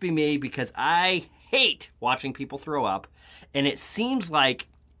could just be me because I hate watching people throw up, and it seems like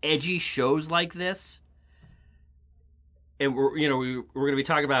edgy shows like this, and we're going to be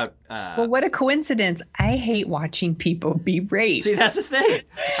talking about. Well, what a coincidence! I hate watching people be raped. See, that's the thing.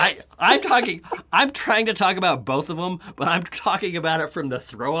 I'm trying to talk about both of them, but I'm talking about it from the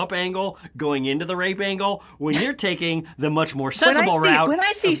throw up angle, going into the rape angle. When you're taking the much more sensible route. When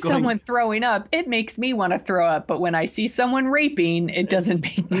I see someone throwing up, it makes me want to throw up. But when I see someone raping, it doesn't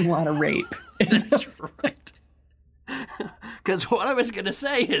make me want to rape. That's right. Because what I was going to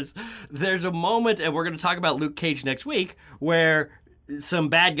say is there's a moment, and we're going to talk about Luke Cage next week, where some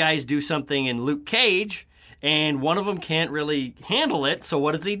bad guys do something in Luke Cage, and one of them can't really handle it. So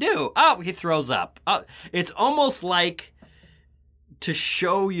what does he do? Oh, he throws up. It's almost like to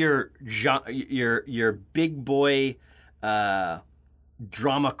show your big boy drama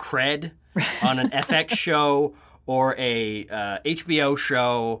cred on an FX show or a HBO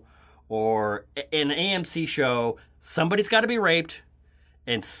show or an AMC show. Somebody's got to be raped,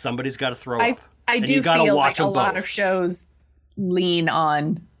 and somebody's got to throw up. I and do you gotta feel watch like a them lot both. of shows lean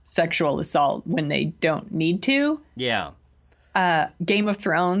on sexual assault when they don't need to. Yeah. Game of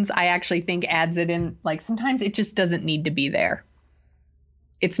Thrones, I actually think adds it in. Like sometimes it just doesn't need to be there.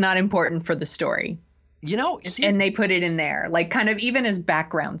 It's not important for the story. And they put it in there, like kind of even as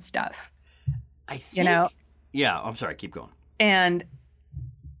background stuff. I think. Yeah, I'm sorry. Keep going. And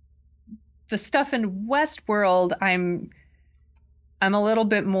the stuff in Westworld, I'm a little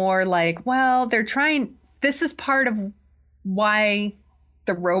bit more like, well, they're trying. This is part of why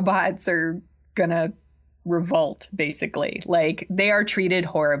the robots are gonna revolt, basically. Like they are treated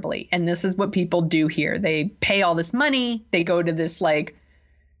horribly, and this is what people do here. They pay all this money. They go to this like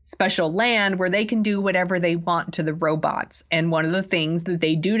special land where they can do whatever they want to the robots. And one of the things that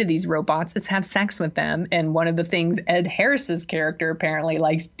they do to these robots is have sex with them. And one of the things Ed Harris's character apparently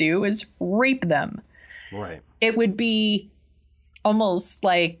likes to do is rape them. Right. It would be almost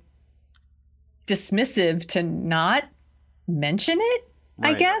like dismissive to not mention it,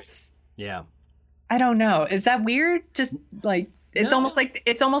 Right. I guess. Yeah. I don't know. Is that weird? Just like it's almost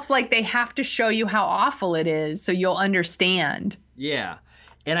like they have to show you how awful it is so you'll understand. Yeah.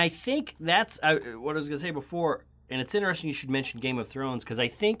 And I think that's what I was going to say before, and it's interesting you should mention Game of Thrones, because I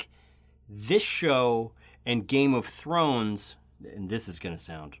think this show and Game of Thrones, and this is going to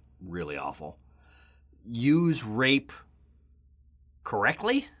sound really awful, use rape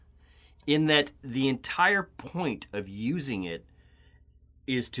correctly, in that the entire point of using it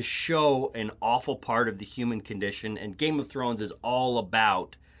is to show an awful part of the human condition, and Game of Thrones is all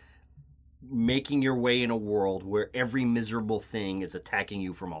about making your way in a world where every miserable thing is attacking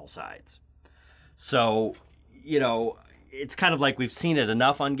you from all sides. So, it's kind of like we've seen it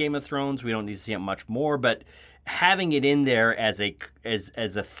enough on Game of Thrones. We don't need to see it much more, but having it in there as a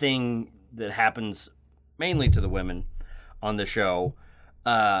thing that happens mainly to the women on the show,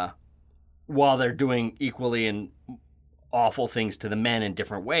 while they're doing equally and awful things to the men in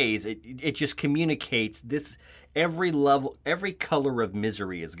different ways, it just communicates this. Every level, every color of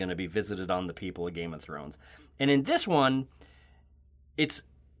misery is going to be visited on the people of Game of Thrones. And in this one,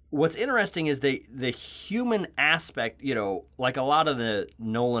 what's interesting is the human aspect, like a lot of the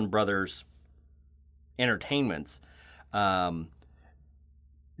Nolan brothers entertainments,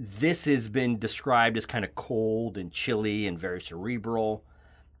 this has been described as kind of cold and chilly and very cerebral.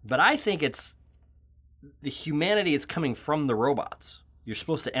 But I think the humanity is coming from the robots. You're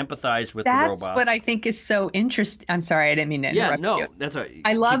supposed to empathize with the robots. That's what I think is so interesting. I'm sorry, I didn't mean to interrupt you. That's right.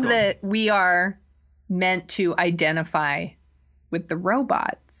 I love that we are meant to identify with the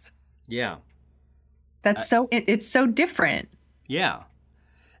robots. Yeah. It's so different. Yeah.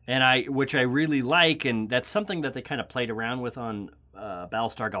 And which I really like, and that's something that they kind of played around with on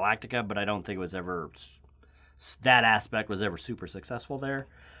Battlestar Galactica, but I don't think that aspect was ever super successful there.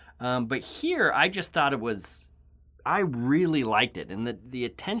 But here, I just thought I really liked it, and the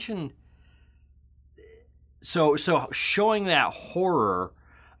attention. So showing that horror,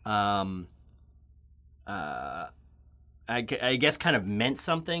 I I guess kind of meant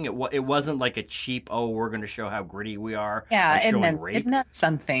something. It wasn't like a cheap, oh, we're going to show how gritty we are. Yeah, by showing rape. It meant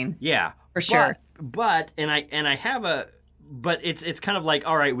something. Yeah, for sure. But it's kind of like,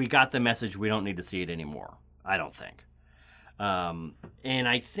 all right, we got the message. We don't need to see it anymore. I don't think. And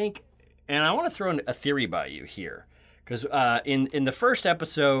I think, and I want to throw in a theory by you here, because in the first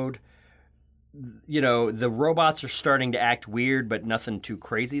episode, the robots are starting to act weird, but nothing too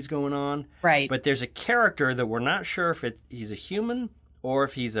crazy is going on. Right. But there's a character that we're not sure if he's a human or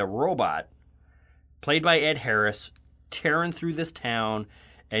if he's a robot, played by Ed Harris, tearing through this town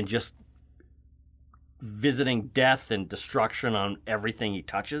and just visiting death and destruction on everything he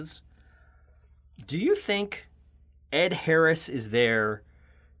touches. Do you think Ed Harris is there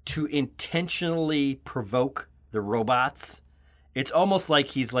to intentionally provoke the robots? It's almost like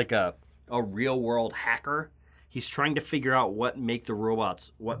he's like a real world hacker. He's trying to figure out what makes the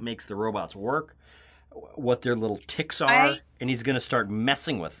robots work, what their little ticks are, and he's going to start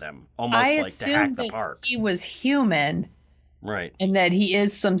messing with them, almost like to hack the part. He was human, right? And that he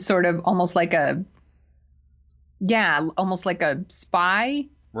is some sort of almost like a spy,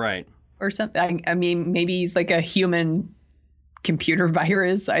 right? Or something. I mean, maybe he's like a human computer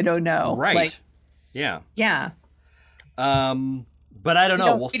virus. I don't know. Right? Yeah. But I don't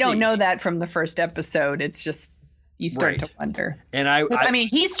know. We'll see. We don't know that from the first episode. It's just you start to wonder. And I mean,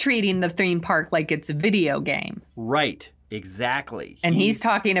 he's treating the theme park like it's a video game. Right. Exactly. And he's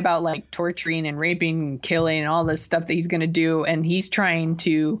talking about like torturing and raping and killing and all this stuff that he's going to do. And he's trying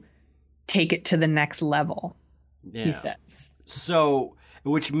to take it to the next level, he says. So,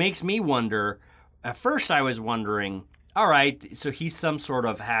 which makes me wonder, at first I was wondering, all right, so he's some sort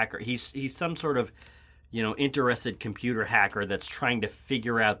of hacker. He's some sort of interested computer hacker that's trying to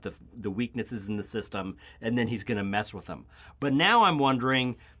figure out the weaknesses in the system, and then he's going to mess with them. But now I'm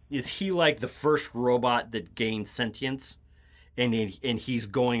wondering, is he like the first robot that gained sentience, and he's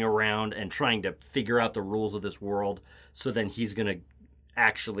going around and trying to figure out the rules of this world, so then he's going to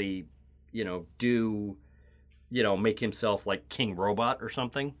actually, make himself like King Robot or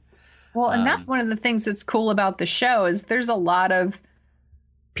something? Well, and that's one of the things that's cool about the show is there's a lot of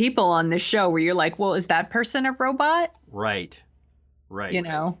people on this show where you're like, well, is that person a robot? Right.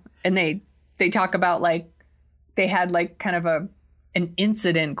 And they talk about like they had like kind of an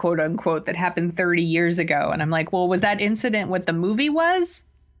incident, quote unquote, that happened 30 years ago. And I'm like, well, was that incident what the movie was?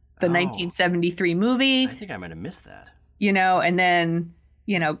 The 1973 movie? I think I might have missed that. And then,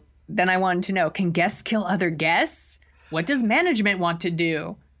 then I wanted to know, can guests kill other guests? What does management want to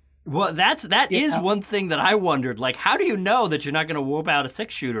do? Well, that is one thing that I wondered. Like, how do you know that you're not going to whoop out a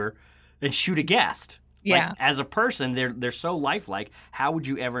 6-shooter and shoot a guest? Yeah. Like, as a person, they're so lifelike. How would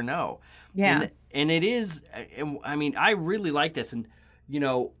you ever know? Yeah. And it is. I mean, I really like this. And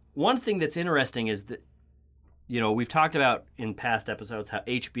one thing that's interesting is that we've talked about in past episodes how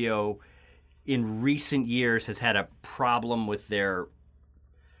HBO in recent years has had a problem with their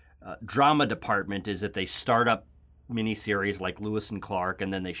drama department. Is that they start up miniseries like Lewis and Clark,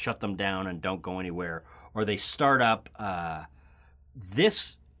 and then they shut them down and don't go anywhere, or they start up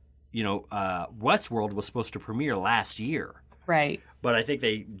Westworld was supposed to premiere last year, right? But I think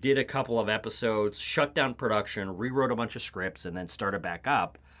they did a couple of episodes, shut down production, rewrote a bunch of scripts, and then started back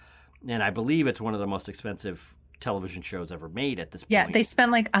up. And I believe it's one of the most expensive television shows ever made at this point. Yeah, they spent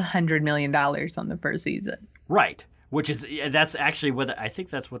like $100 million on the first season, right? That's actually what I think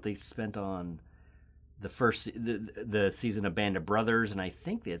that's what they spent on the season of Band of Brothers, and I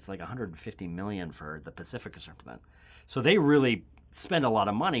think it's like $150 million for the Pacific or something. So they really spend a lot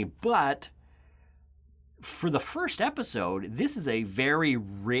of money. But for the first episode, this is a very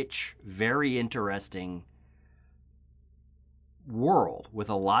rich, very interesting world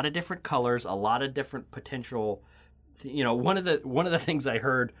with a lot of different colors, a lot of different potential. One of the things I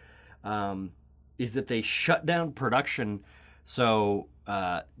heard is that they shut down production so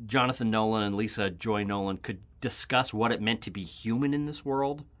Jonathan Nolan and Lisa Joy Nolan could discuss what it meant to be human in this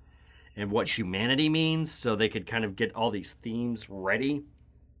world and what humanity means, so they could kind of get all these themes ready.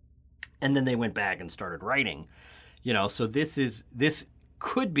 And then they went back and started writing. So this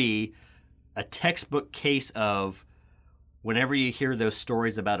could be a textbook case of whenever you hear those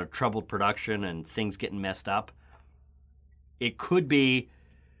stories about a troubled production and things getting messed up, it could be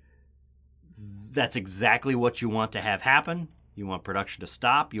that's exactly what you want to have happen. You want production to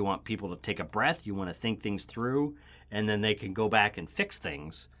stop. You want people to take a breath. You want to think things through, and then they can go back and fix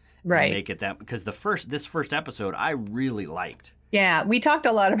things. Right. And make it that, because this first episode I really liked. Yeah, we talked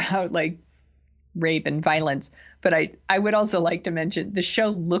a lot about like rape and violence, but I would also like to mention the show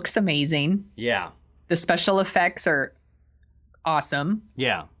looks amazing. Yeah. The special effects are awesome.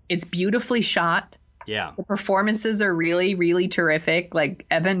 Yeah. It's beautifully shot. Yeah. The performances are really, really terrific. Like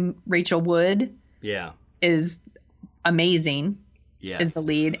Evan Rachel Wood Yeah. is amazing. Yes. Is the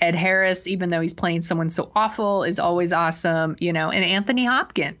lead. Ed Harris, even though he's playing someone so awful, is always awesome. And Anthony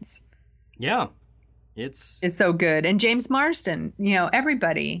Hopkins. Yeah. It's so good. And James Marsden,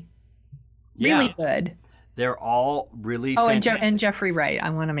 everybody. Really good. They're all really fantastic. And Jeffrey Wright.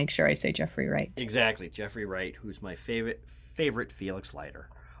 I want to make sure I say Jeffrey Wright. Exactly. Jeffrey Wright, who's my favorite Felix Leiter.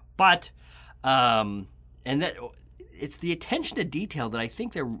 But and that it's the attention to detail that I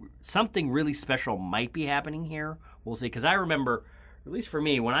think something really special might be happening here. We'll see, because I remember, at least for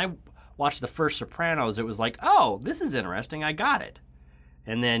me, when I watched the first Sopranos, it was like, oh, this is interesting. I got it.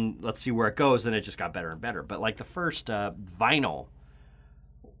 And then let's see where it goes, and it just got better and better. But like the first Vinyl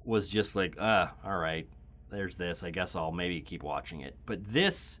was just like, all right, there's this. I guess I'll maybe keep watching it. But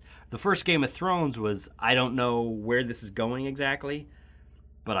the first Game of Thrones was, I don't know where this is going exactly,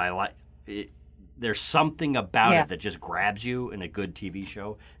 but I like it. There's something about it that just grabs you in a good TV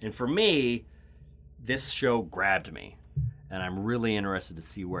show. And for me, this show grabbed me, and I'm really interested to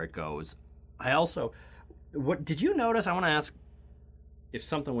see where it goes. I also, what did you notice? I want to ask if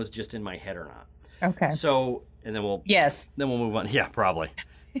something was just in my head or not. Okay. So, and then we'll move on. Yeah, probably.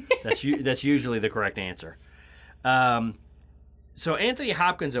 That's usually the correct answer. So Anthony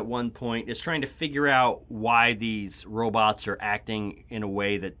Hopkins at one point is trying to figure out why these robots are acting in a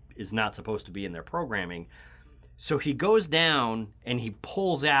way that is not supposed to be in their programming. So he goes down and he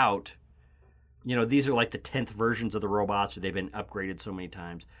pulls out, these are like the 10th versions of the robots, or they've been upgraded so many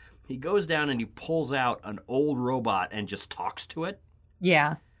times. He goes down and he pulls out an old robot and just talks to it.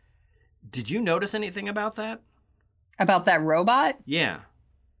 Yeah. Did you notice anything about that? About that robot? Yeah.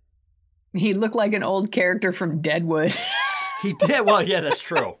 He looked like an old character from Deadwood. He did. Well, yeah, that's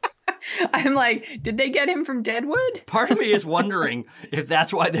true. I'm like, did they get him from Deadwood? Part of me is wondering if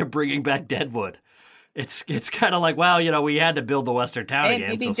that's why they're bringing back Deadwood. It's kind of like, well, we had to build the Western town again,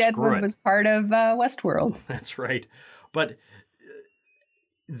 maybe so Deadwood screw it. was part of Westworld. That's right. But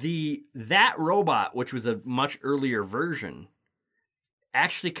that robot, which was a much earlier version,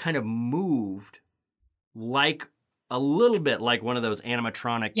 actually kind of moved like a little bit like one of those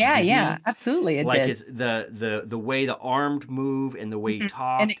animatronic Disney. Yeah, absolutely it did. The way the arm moved and the way he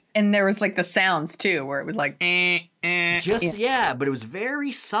talked. And there was like the sounds too, where it was like but it was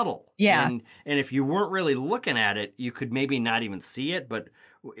very subtle. Yeah. And if you weren't really looking at it, you could maybe not even see it, but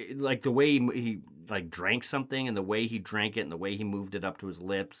like the way he like drank something, and the way he drank it, and the way he moved it up to his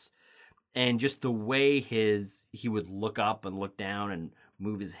lips, and just the way he would look up and look down and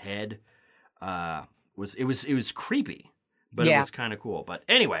move his head, it was creepy, but it was kind of cool. But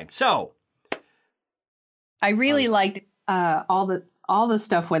anyway, so I really liked all the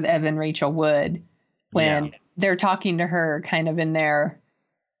stuff with Evan Rachel Wood when they're talking to her kind of in their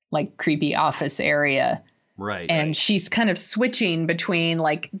like creepy office area. Right. And she's kind of switching between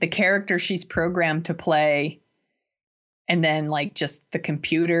like the character she's programmed to play and then like just the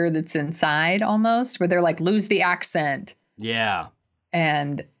computer that's inside almost, where they're like, lose the accent. Yeah.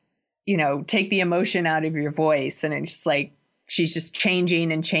 And, take the emotion out of your voice. And it's just like, she's just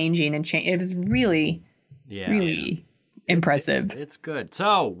changing and changing and changing. It was really, really impressive. It's good.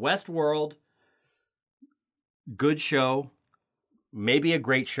 So Westworld, good show, maybe a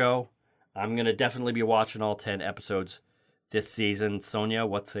great show. I'm going to definitely be watching all 10 episodes this season. Sonia,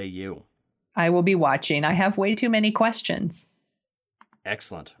 what say you? I will be watching. I have way too many questions.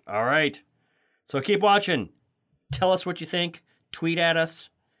 Excellent. All right. So keep watching. Tell us what you think. Tweet at us.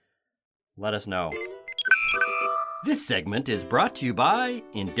 Let us know. This segment is brought to you by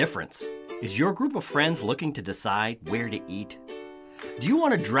Indifference. Is your group of friends looking to decide where to eat? Do you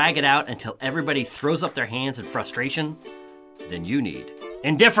want to drag it out until everybody throws up their hands in frustration? Then you need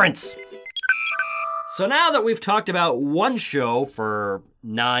Indifference. So now that we've talked about one show for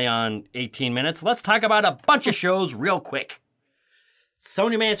nigh on 18 minutes, let's talk about a bunch of shows real quick.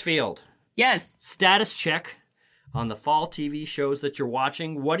 Sonia Mansfield. Yes. Status check on the fall TV shows that you're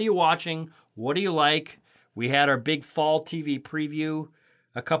watching. What are you watching? What do you like? We had our big fall TV preview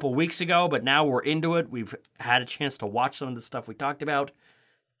a couple weeks ago, but now we're into it. We've had a chance to watch some of the stuff we talked about.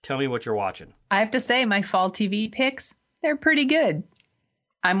 Tell me what you're watching. I have to say, my fall TV picks, they're pretty good.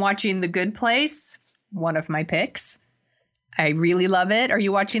 I'm watching The Good Place, one of my picks. I really love it. Are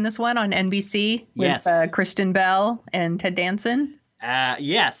you watching this one on NBC with Kristen Bell and Ted Danson?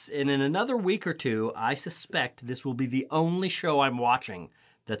 Yes, and in another week or two, I suspect this will be the only show I'm watching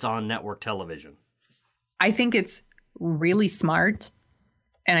that's on network television. I think it's really smart,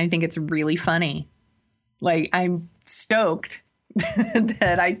 and I think it's really funny. Like, I'm stoked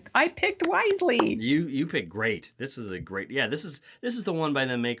that I picked wisely. You picked great. This is a great. Yeah, this is the one by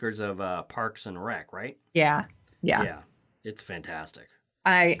the makers of Parks and Rec, right? Yeah. Yeah, it's fantastic.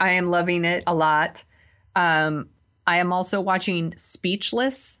 I am loving it a lot. I am also watching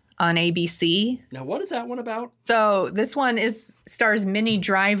Speechless on ABC. Now, what is that one about? So this one stars Minnie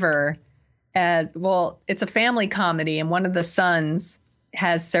Driver as, well, it's a family comedy, and one of the sons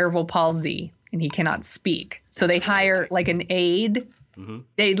has cerebral palsy and he cannot speak. So they hire like an aide. Mm-hmm.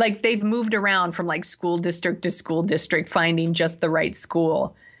 They've moved around from like school district to school district, finding just the right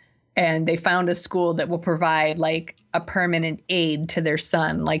school. And they found a school that will provide like a permanent aid to their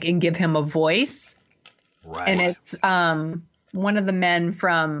son, like, and give him a voice. Right. And it's one of the men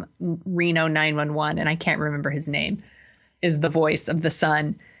from Reno 911, and I can't remember his name, is the voice of the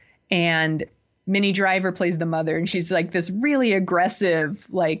son. And Minnie Driver plays the mother, and she's like this really aggressive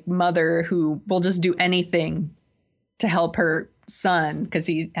like mother who will just do anything to help her son because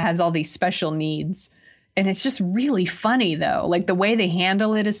he has all these special needs. And it's just really funny, though. Like, the way they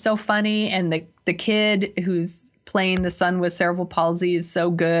handle it is so funny. And the kid who's playing the son with cerebral palsy is so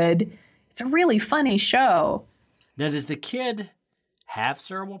good. It's a really funny show. Now, does the kid have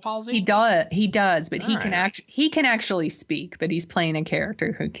cerebral palsy? He does, but he can actually speak, but he's playing a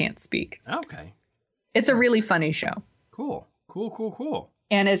character who can't speak. Okay. It's a really funny show. Cool.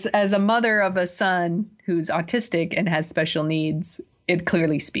 And as a mother of a son who's autistic and has special needs, it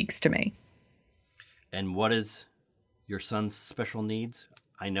clearly speaks to me. And what is your son's special needs?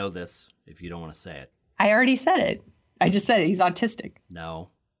 I know this if you don't want to say it. I already said it. I just said it. He's autistic. No.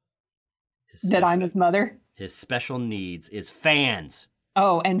 That I'm his mother? His special needs is fans.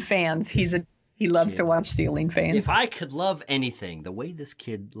 Oh, and fans. He loves to watch ceiling fans. If I could love anything the way this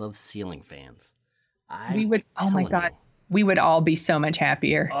kid loves ceiling fans, we would. Oh my God, we would all be so much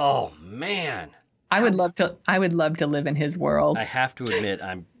happier. Oh man, I would love to live in his world. I have to admit,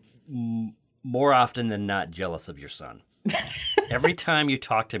 I'm more often than not jealous of your son. Every time you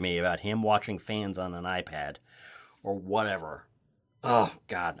talk to me about him watching fans on an iPad or whatever, oh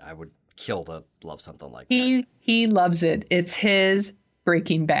God, I would kill to love something like that. He loves it. It's his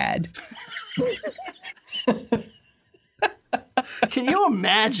Breaking Bad. Can you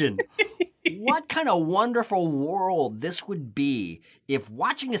imagine what kind of wonderful world this would be if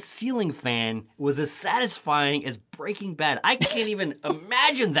watching a ceiling fan was as satisfying as Breaking Bad? I can't even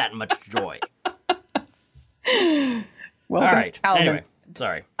imagine that much joy. Well, all right. Anyway,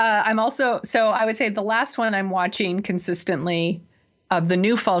 sorry. I'm also, so I would say the last one I'm watching consistently of the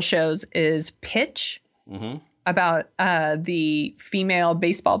new fall shows is Pitch, about the female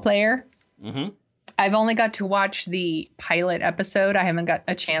baseball player. Mm-hmm. I've only got to watch the pilot episode. I haven't got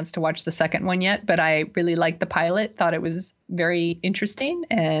a chance to watch the second one yet, but I really liked the pilot, thought it was very interesting,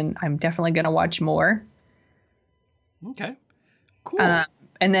 and I'm definitely going to watch more. Okay, cool.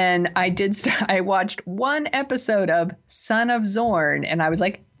 And then I watched one episode of Son of Zorn, and I was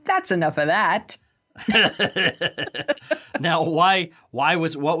like, that's enough of that. Now, what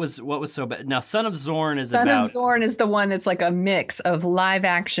was so bad? Now, Son of Zorn is the one that's like a mix of live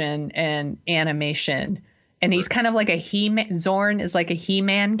action and animation, and he's kind of like Zorn is like a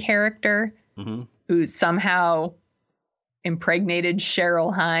He-Man character who somehow impregnated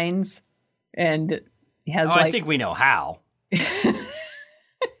Cheryl Hines, and has I think we know how.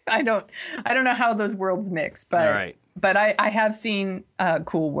 I don't know how those worlds mix, but all right. But I have seen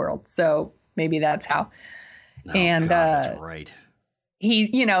Cool World, so maybe that's how. Oh, and God, that's right.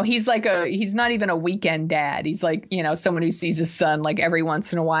 He's not even a weekend dad. He's like, someone who sees his son like every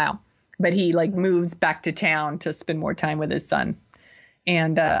once in a while, but he like moves back to town to spend more time with his son.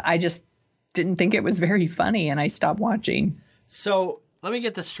 And I just didn't think it was very funny, and I stopped watching. So let me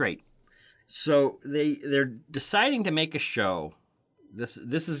get this straight. So they're deciding to make a show. This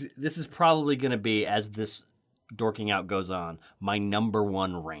is probably going to be, as this dorking out goes on, my number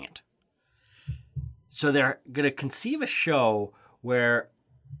one rant. So they're going to conceive a show where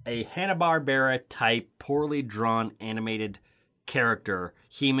a Hanna-Barbera type, poorly drawn animated character,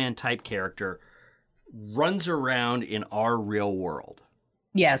 He-Man type character, runs around in our real world.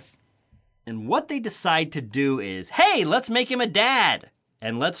 Yes. And what they decide to do is, hey, let's make him a dad.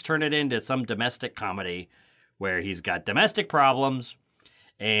 And let's turn it into some domestic comedy where he's got domestic problems.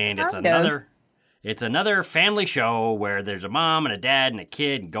 And it's another family show where there's a mom and a dad and a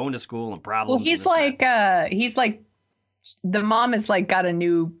kid and going to school and problems. Well, he's like the mom is like got a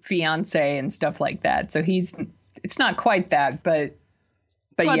new fiance and stuff like that. So it's not quite that, but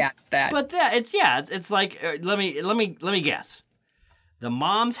yeah, it's that. But that it's like let me guess. The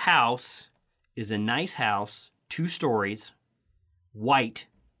mom's house is a nice house, 2 stories, white.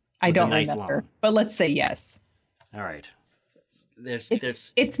 I don't remember, but let's say yes. All right.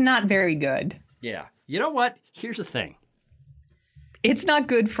 It's not very good. Yeah. You know what? Here's the thing. It's not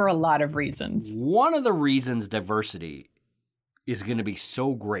good for a lot of reasons. One of the reasons diversity is going to be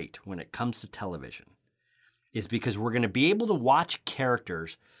so great when it comes to television is because we're going to be able to watch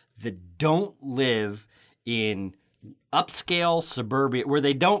characters that don't live in upscale suburbia, where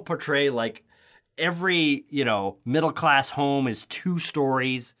they don't portray like every, middle-class home is 2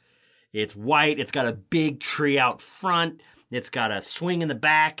 stories. It's white. It's got a big tree out front. It's got a swing in the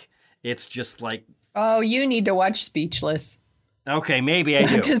back. It's just like... Oh, you need to watch Speechless. Okay, maybe I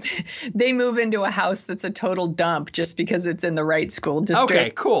do. Because they move into a house that's a total dump just because it's in the right school district.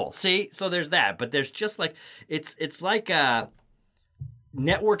 Okay, cool. See, so there's that. But there's just like... It's like...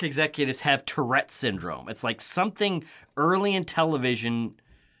 network executives have Tourette syndrome. It's like something early in television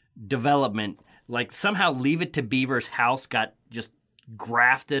development, like somehow Leave It to Beaver's house got just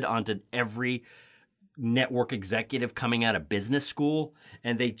grafted onto every network executive coming out of business school,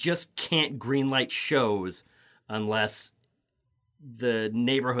 and they just can't greenlight shows unless the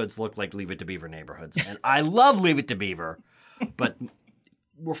neighborhoods look like Leave It to Beaver neighborhoods. And I love Leave It to Beaver, but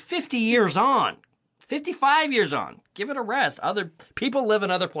we're 50 years on. 55 years on. Give it a rest. Other people live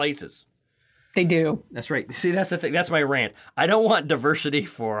in other places. They do. That's right. See, that's the thing. That's my rant. I don't want diversity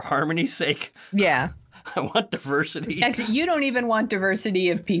for harmony's sake. Yeah. I want diversity. Actually, you don't even want diversity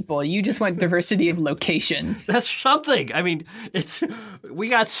of people. You just want diversity of locations. That's something. I mean, we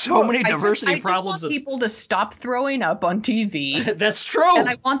got so many diversity problems. I just want people to stop throwing up on TV. That's true. And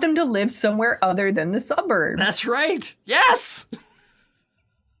I want them to live somewhere other than the suburbs. That's right. Yes.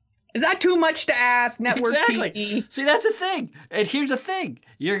 Is that too much to ask? Network TV. See, that's the thing. And here's the thing: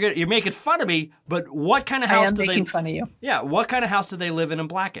 you're making fun of me, but what kind of house do they? I am making fun of you. Yeah, what kind of house do they live in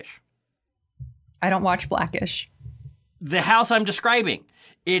Blackish? I don't watch Blackish. The house I'm describing.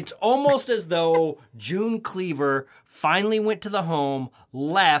 It's almost as though June Cleaver finally went to the home,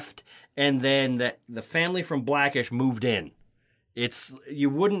 left, and then the family from Blackish moved in. You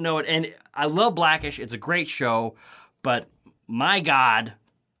wouldn't know it. And I love Blackish. It's a great show, but my God.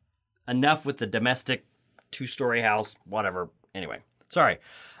 Enough with the domestic 2-story house, whatever. Anyway, sorry.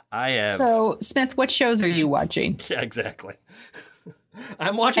 So, Smith, what shows are you watching? Yeah, exactly.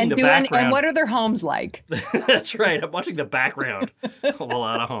 I'm watching the background. And what are their homes like? That's right. I'm watching the background of a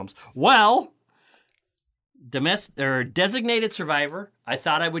lot of homes. Well, Designated Survivor, I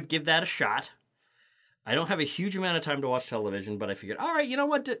thought I would give that a shot. I don't have a huge amount of time to watch television, but I figured, all right, you know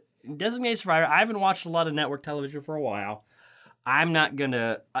what? Designated Survivor, I haven't watched a lot of network television for a while. I'm going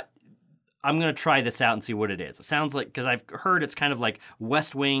to try this out and see what it is. It sounds like, because I've heard it's kind of like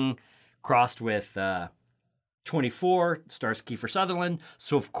West Wing crossed with 24, stars Kiefer Sutherland.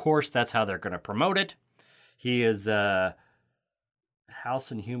 So, of course, that's how they're going to promote it. He is House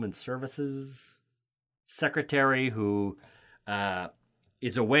and Human Services secretary who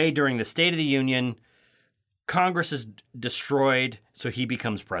is away during the State of the Union. Congress is destroyed, so he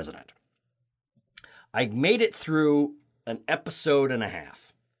becomes president. I made it through an episode and a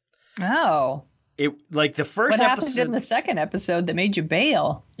half. Oh. The first what happened in the second episode that made you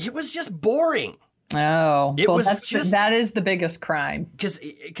bail? It was just boring. Oh. That is the biggest crime. Because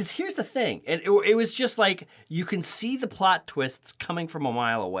here's the thing. It was just like you can see the plot twists coming from a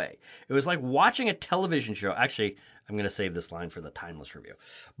mile away. It was like watching a television show. Actually, I'm going to save this line for the Timeless review.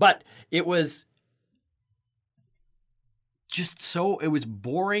 But it was just it was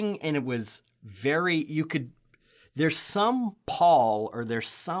boring, and it was there's some there's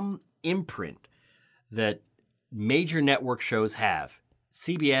some imprint that major network shows have,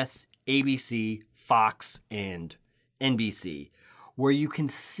 CBS, ABC, Fox, and NBC, where you can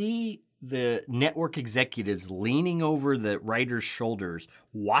see the network executives leaning over the writers' shoulders,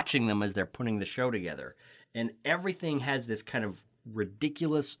 watching them as they're putting the show together. And everything has this kind of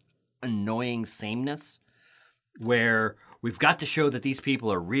ridiculous, annoying sameness, where we've got to show that these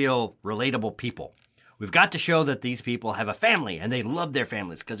people are real, relatable people. We've got to show that these people have a family, and they love their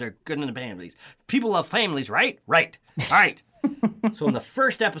families because they're good in the families. People love families, right? Right. All right. So in the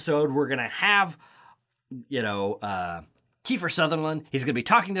first episode, we're going to have, Kiefer Sutherland. He's going to be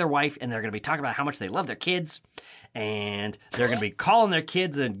talking to their wife, and they're going to be talking about how much they love their kids. And they're going to be calling their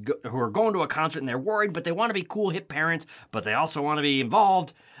kids who are going to a concert, and they're worried, but they want to be cool, hip parents, but they also want to be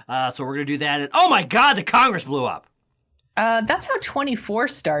involved. So we're going to do that. And oh, my God, the Congress blew up. That's how 24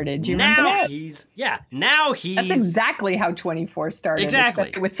 started. Do you remember that? Now he's... That's exactly how 24 started. Exactly.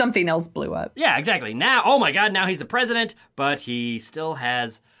 Except it was something else blew up. Yeah, exactly. Now, oh my God, now he's the president, but he still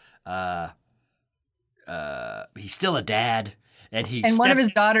has... he's still a dad. And one of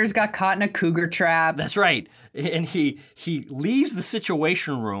his daughters got caught in a cougar trap. That's right. And he leaves the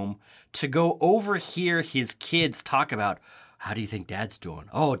Situation Room to go overhear his kids talk about how do you think Dad's doing?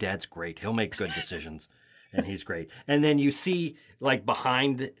 Oh, Dad's great. He'll make good decisions. And he's great. And then you see, like,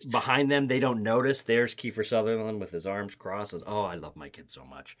 behind them, they don't notice. There's Kiefer Sutherland with his arms crossed. Oh, I love my kid so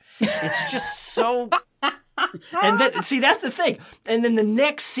much. It's just so... And then, see, that's the thing. And then the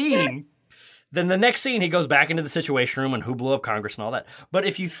next scene, he goes back into the Situation Room and who blew up Congress and all that. But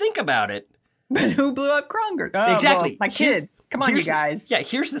if you think about it... But who blew up Congress? Oh, exactly. Well, my kids. Come on, you guys.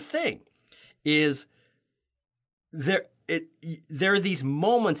 Here's the thing. Is there are these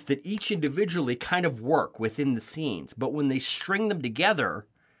moments that each individually kind of work within the scenes, but when they string them together,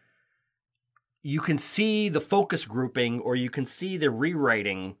 you can see the focus grouping or you can see the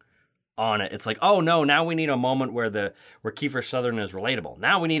rewriting on it. It's like, oh no, now we need a moment where Kiefer Sutherland is relatable.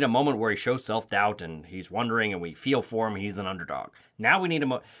 Now we need a moment where he shows self-doubt and he's wondering and we feel for him, he's an underdog. Now we need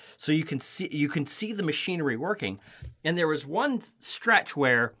so you can see the machinery working. And there was one stretch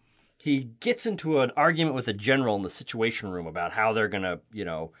where he gets into an argument with a general in the Situation Room about how they're going to,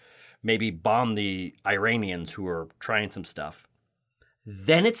 maybe bomb the Iranians who are trying some stuff.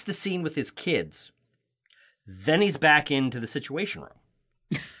 Then it's the scene with his kids. Then he's back into the Situation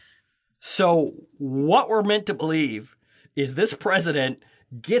Room. So what we're meant to believe is this president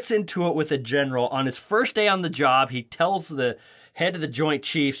gets into it with a general on his first day on the job. He tells the head of the Joint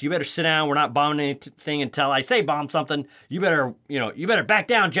Chiefs, you better sit down. We're not bombing anything until I say bomb something. You better back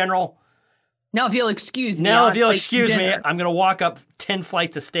down, General. Now, if you'll excuse me. I'm going to walk up 10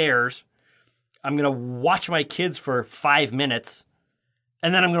 flights of stairs. I'm going to watch my kids for 5 minutes.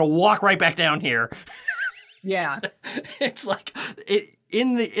 And then I'm going to walk right back down here. Yeah. It's like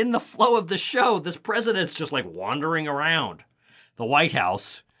in the flow of the show, this president's just like wandering around the White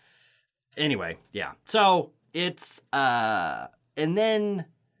House. Anyway, yeah. So it's and then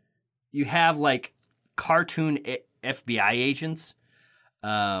you have like cartoon FBI agents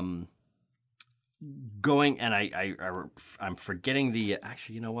going, and I'm forgetting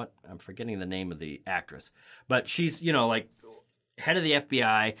I'm forgetting the name of the actress, but she's like head of the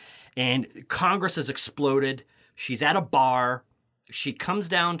FBI, and Congress has exploded. She's at a bar. She comes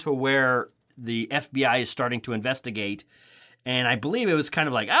down to where the FBI is starting to investigate. And I believe it was kind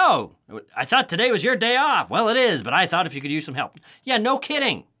of like, oh, I thought today was your day off. Well, it is, but I thought if you could use some help. Yeah, no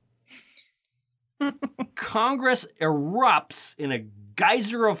kidding. Congress erupts in a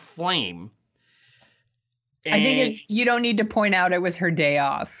geyser of flame. I think you don't need to point out it was her day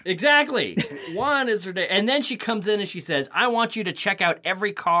off. Exactly. One is her day. And then she comes in and she says, I want you to check out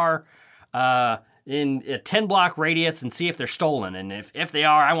every car in a 10-block radius and see if they're stolen. And if they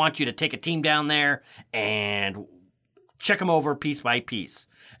are, I want you to take a team down there and check them over piece by piece.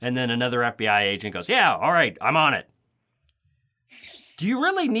 And then another FBI agent goes, yeah, all right, I'm on it. Do you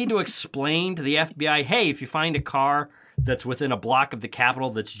really need to explain to the FBI, hey, if you find a car that's within a block of the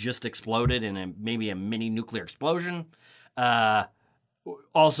Capitol that's just exploded in maybe a mini nuclear explosion?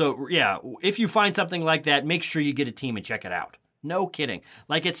 Also, yeah, if you find something like that, make sure you get a team and check it out. No kidding.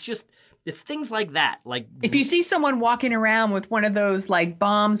 Like, it's things like that. Like, if you see someone walking around with one of those like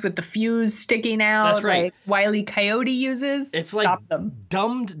bombs with the fuse sticking out, that's right, like Wile E. Coyote uses, it's stop like them.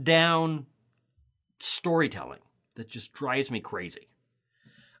 Dumbed down storytelling that just drives me crazy.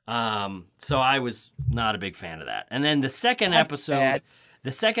 So I was not a big fan of that. And then the second episode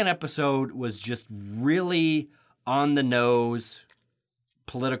was just really on the nose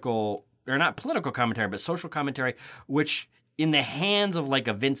political, or not political commentary, but social commentary, which in the hands of like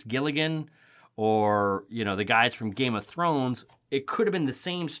a Vince Gilligan or, the guys from Game of Thrones, it could have been the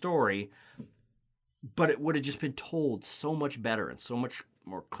same story, but it would have just been told so much better and so much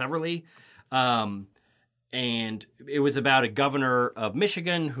more cleverly. And it was about a governor of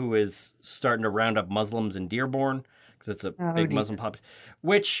Michigan who is starting to round up Muslims in Dearborn because it's a big Muslim population.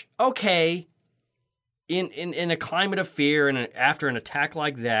 Which, okay, in a climate of fear and after an attack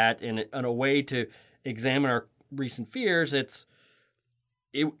like that, and a way to examine our recent fears, that's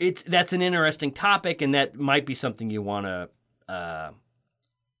an interesting topic, and that might be something you want to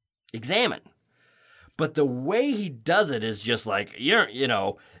examine. But the way he does it is just like,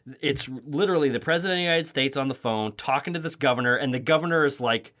 it's literally the president of the United States on the phone talking to this governor, and the governor is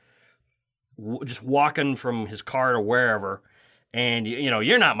like just walking from his car to wherever. And,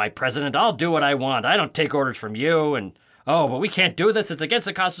 you're not my president. I'll do what I want. I don't take orders from you. And, but we can't do this. It's against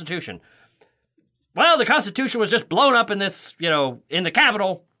the Constitution. Well, the Constitution was just blown up in this, in the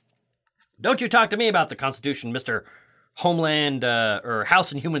Capitol. Don't you talk to me about the Constitution, Mr. Homeland or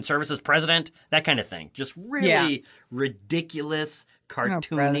House and Human Services president, that kind of thing. Just really ridiculous,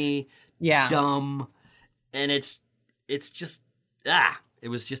 cartoony, dumb, and it's just it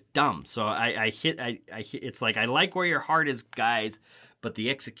was just dumb. So I hit. It's like, I like where your heart is, guys, but the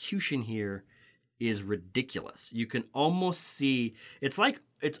execution here is ridiculous. You can almost see it's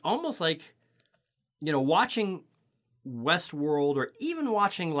almost like watching Westworld or even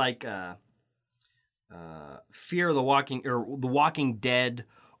watching like Fear of the Walking or The Walking Dead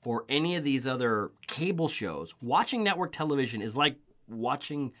or any of these other cable shows. Watching network television is like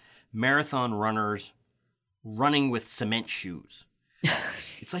watching marathon runners running with cement shoes.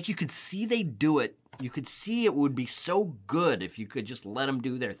 It's like you could see they do it. You could see it would be so good if you could just let them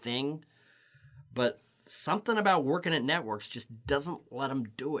do their thing. But something about working at networks just doesn't let them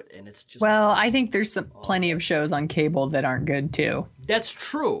do it. And it's just... Well, I think there's plenty of shows on cable that aren't good, too. That's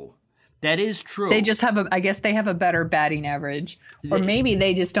true. That is true. They just have I guess they have a better batting average. Or maybe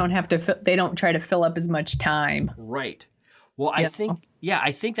they just don't have to, they don't try to fill up as much time. Right. Well, I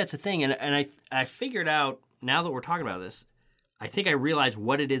think that's the thing. And I figured out, now that we're talking about this, I think I realized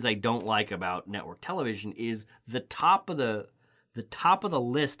what it is I don't like about network television is the top of the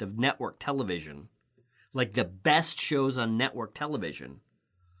list of network television, like the best shows on network television,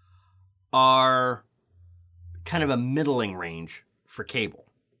 are kind of a middling range for cable.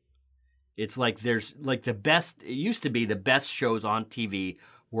 It's like there's like it used to be the best shows on TV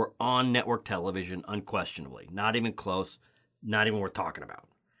were on network television unquestionably. Not even close, not even worth talking about.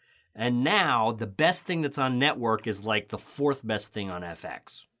 And now the best thing that's on network is like the fourth best thing on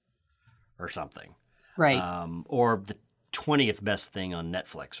FX or something. Right. Or the 20th best thing on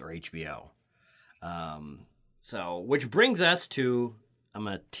Netflix or HBO. So, which brings us to, I'm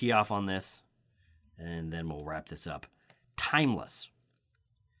going to tee off on this and then we'll wrap this up. Timeless.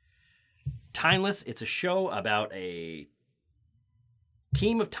 Timeless, it's a show about a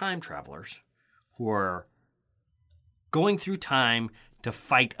team of time travelers who are going through time to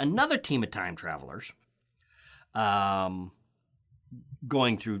fight another team of time travelers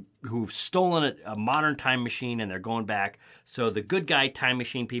who've stolen a modern time machine and they're going back. So the good guy time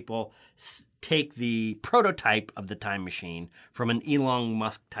machine people take the prototype of the time machine from an Elon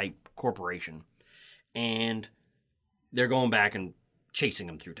Musk type corporation and they're going back and chasing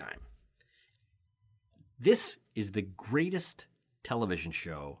them through time. This is the greatest television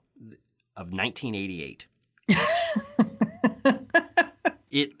show of 1988.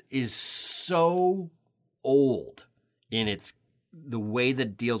 It is so old in the way that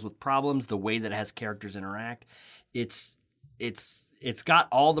it deals with problems, the way that it has characters interact. It's got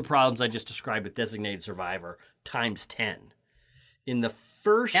all the problems I just described with Designated Survivor times 10. Now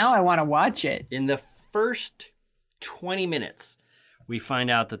I want to watch it. In the first 20 minutes, we find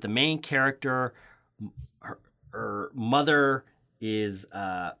out that the main character, her mother is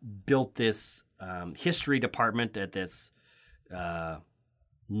built this history department at this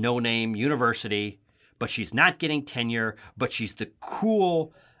no-name university, but she's not getting tenure. But she's the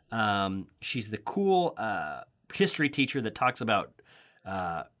cool history teacher that talks about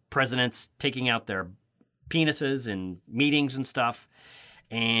presidents taking out their penises in meetings and stuff.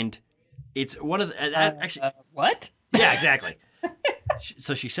 And it's one of the actually what? Yeah, exactly.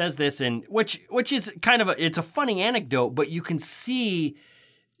 So she says this, and which is kind of it's a funny anecdote, but you can see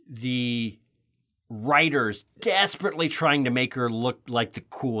the writers desperately trying to make her look like the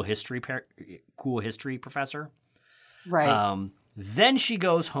cool history professor. Right. Then she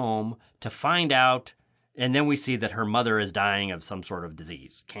goes home to find out, and then we see that her mother is dying of some sort of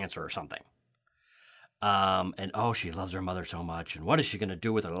disease, cancer or something. And she loves her mother so much, and what is she going to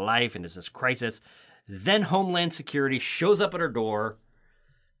do with her life? And it's this crisis. Then Homeland Security shows up at her door.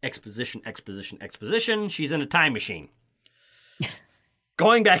 Exposition. She's in a time machine.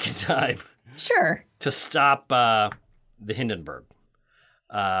 Going back in time. Sure. To stop the Hindenburg.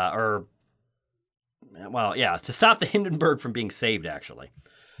 To stop the Hindenburg from being saved, actually.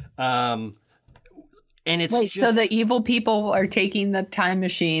 And it's so the evil people are taking the time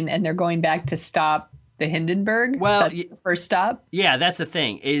machine and they're going back to stop the Hindenburg? Well, that's the first stop? Yeah, that's the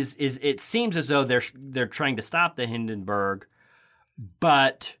thing. Is it seems as though they're trying to stop the Hindenburg,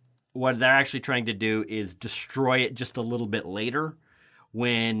 but what they're actually trying to do is destroy it just a little bit later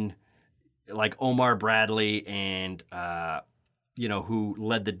when like Omar Bradley and who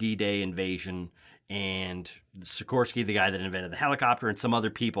led the D-Day invasion, and Sikorsky, the guy that invented the helicopter, and some other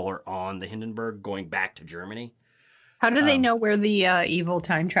people are on the Hindenburg going back to Germany. How do they know where the evil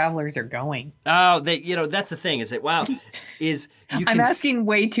time travelers are going? Oh, that's the thing. I'm asking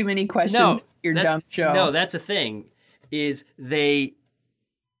way too many questions. Dumb show. No, that's the thing. It's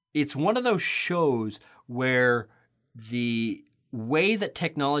one of those shows where the way that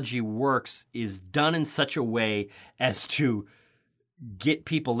technology works is done in such a way as to get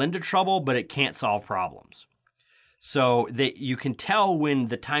people into trouble, but it can't solve problems. So that you can tell when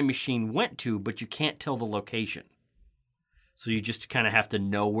the time machine went to, but you can't tell the location. So you just kind of have to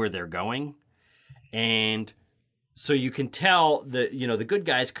know where they're going. And so you can tell the good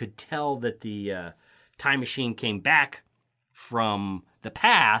guys could tell that the time machine came back from the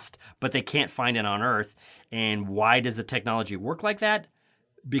past, but they can't find it on Earth. And why does the technology work like that?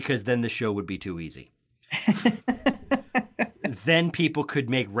 Because then the show would be too easy. Then people could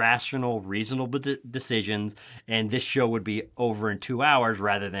make rational, reasonable decisions, and this show would be over in 2 hours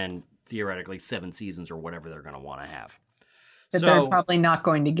rather than theoretically 7 seasons or whatever they're going to want to have. That they're probably not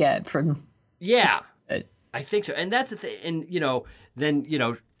going to get from. Yeah, I think so. And that's the thing. And, then,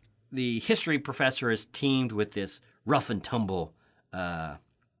 the history professor is teamed with this rough and tumble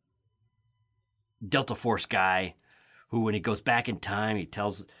Delta Force guy who, when he goes back in time,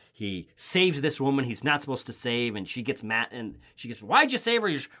 he saves this woman he's not supposed to save, and she gets mad, and she gets, why'd you save her?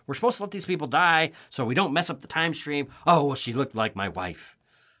 We're supposed to let these people die so we don't mess up the time stream. Oh, well, she looked like my wife,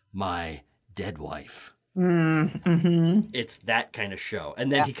 my dead wife. Mm-hmm. It's that kind of show.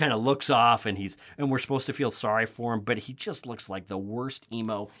 And then he kind of looks off, and we're supposed to feel sorry for him, but he just looks like the worst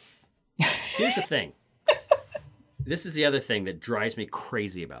emo. Here's the thing. This is the other thing that drives me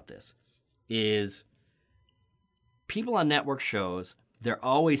crazy about this, is people on network shows, they're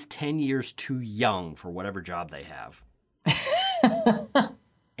always 10 years too young for whatever job they have.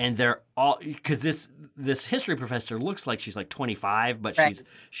 And they're all, because this history professor looks like she's like 25, but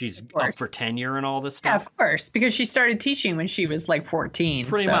she's up for tenure and all this stuff. Yeah, of course, because she started teaching when she was like 14.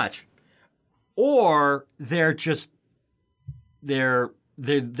 Pretty much. Or they're just, they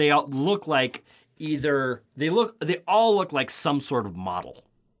all look like they all look like some sort of model.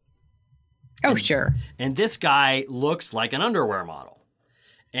 Oh, sure. And this guy looks like an underwear model.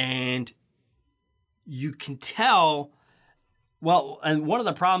 And you can tell, well, and one of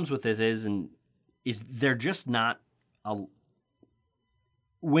the problems with this is they're just not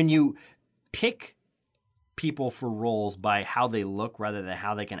when you pick people for roles by how they look rather than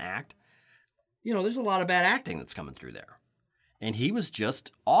how they can act, there's a lot of bad acting that's coming through there. And he was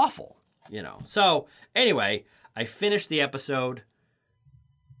just awful, So anyway, I finished the episode.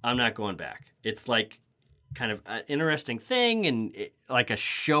 I'm not going back. It's like kind of an interesting thing, and like a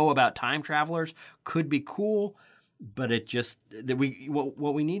show about time travelers could be cool, but it just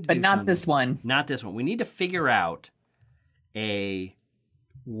what we need to do. But not this one. Not this one. We need to figure out a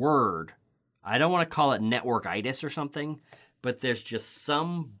word. I don't want to call it networkitis or something, but there's just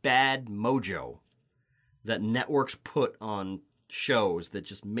some bad mojo that networks put on shows that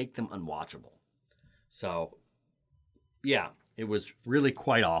just make them unwatchable. So, yeah. It was really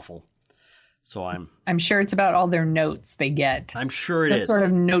quite awful. So I'm sure it's about all their notes they get. I'm sure it is. Sort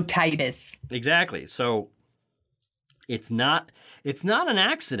of notitis. Exactly. So it's not an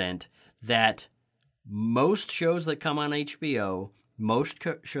accident that most shows that come on HBO, most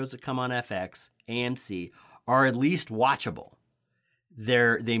shows that come on FX, AMC are at least watchable.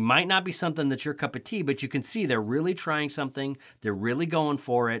 They might not be something that's your cup of tea, but you can see they're really trying something. They're really going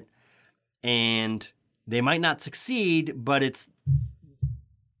for it. And they might not succeed, but it's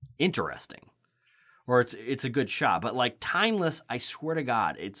interesting, or it's a good shot. But like Timeless, I swear to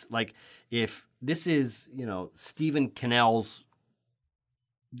God, it's like if this is Stephen Cannell's,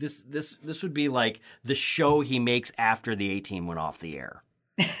 this would be like the show he makes after the A-Team went off the air.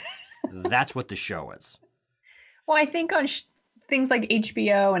 That's what the show is. Well, I think on things like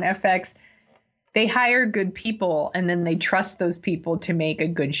HBO and FX, they hire good people, and then they trust those people to make a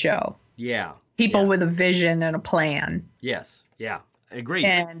good show. Yeah. People with a vision and a plan. Yes. Yeah. Agreed.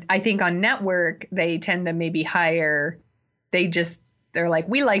 And I think on network, they tend to maybe hire, they're like,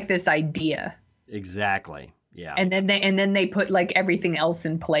 we like this idea. Exactly. Yeah. And then they put like everything else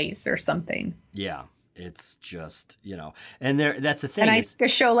in place or something. Yeah. It's just, and that's the thing. And I think a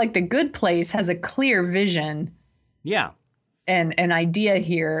show like The Good Place has a clear vision. Yeah. And an idea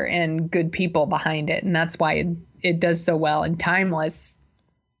here and good people behind it. And that's why it does so well. And Timeless,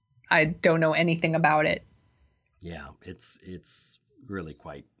 I don't know anything about it. Yeah, it's really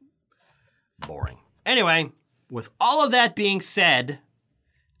quite boring. Anyway, with all of that being said,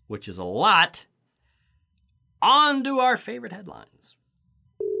 which is a lot, on to our favorite headlines.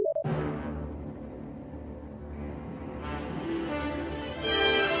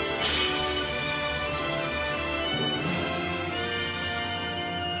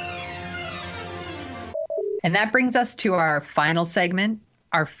 And that brings us to our final segment,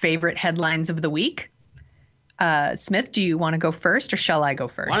 our favorite headlines of the week. Smith, do you want to go first or shall I go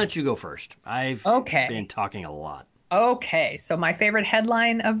first? Why don't you go first? I've been talking a lot. Okay, so my favorite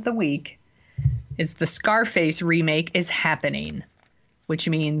headline of the week is the Scarface remake is happening, which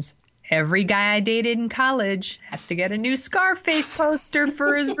means every guy I dated in college has to get a new Scarface poster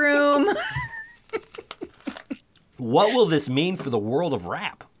for his room. What will this mean for the world of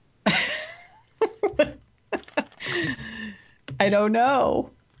rap? I don't know.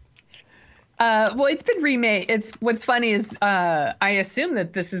 Well, it's been remade. What's funny is I assume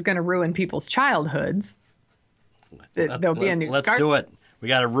that this is going to ruin people's childhoods. There'll be a new Let's do it. We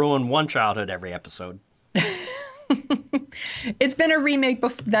got to ruin one childhood every episode. It's been a remake.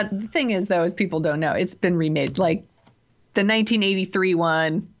 The thing is, though, is people don't know. It's been remade. Like the 1983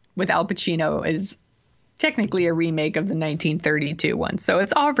 one with Al Pacino is technically a remake of the 1932 one. So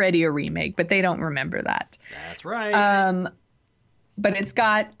it's already a remake, but they don't remember that. That's right. But it's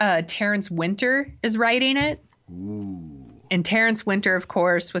got Terrence Winter is writing it. Ooh. And Terrence Winter, of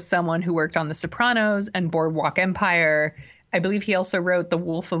course, was someone who worked on The Sopranos and Boardwalk Empire. I believe he also wrote The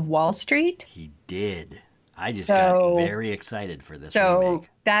Wolf of Wall Street. He did. I just got very excited for this remake.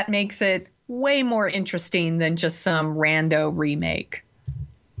 That makes it way more interesting than just some rando remake.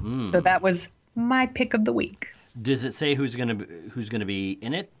 So that was my pick of the week. Does it say who's gonna be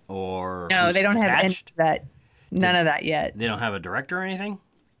in it, or no? They don't attached? have any of that. None of that yet. They don't have a director or anything?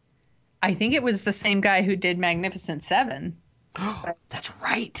 I think it was the same guy who did Magnificent Seven. That's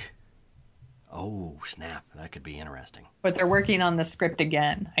right. Oh, snap. That could be interesting. But they're working on the script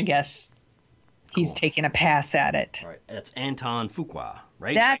again. I guess he's taking a pass at it. All right. That's Anton Fuqua,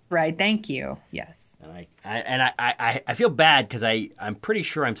 right? That's right. Thank you. Yes. And I feel bad because I'm pretty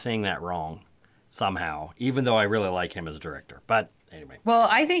sure I'm saying that wrong somehow, even though I really like him as director. But anyway. Well,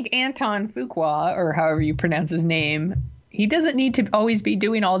 I think Anton Fuqua, or however you pronounce his name, he doesn't need to always be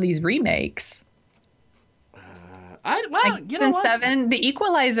doing all these remakes. You know what? Seven, The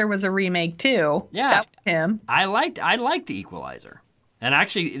Equalizer was a remake too. Yeah, that was him. I liked The Equalizer, and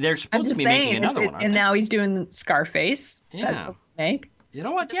actually, they're supposed to be making another one. And now he's doing Scarface. Yeah. That's a remake. You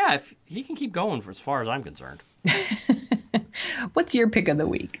know what? Yeah, if he can keep going for as far as I'm concerned. What's your pick of the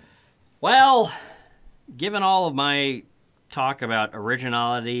week? Well, given all of my talk about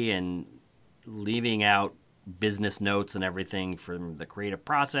originality and leaving out business notes and everything from the creative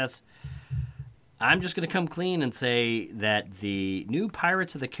process, I'm just going to come clean and say that the new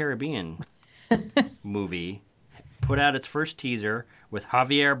Pirates of the Caribbean movie put out its first teaser with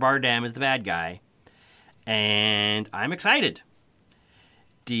Javier Bardem as the bad guy, and I'm excited.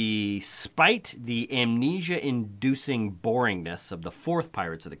 Despite the amnesia-inducing boringness of the fourth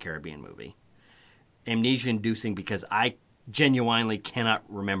Pirates of the Caribbean movie, amnesia-inducing because I genuinely cannot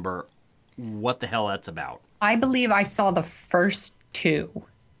remember what the hell that's about. I believe I saw the first two.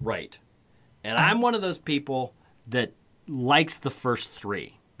 Right. And I'm one of those people that likes the first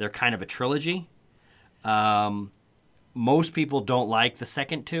three. They're kind of a trilogy. Most people don't like the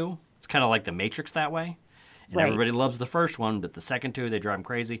second two. It's kind of like The Matrix that way. And everybody loves the first one, but the second two, they drive them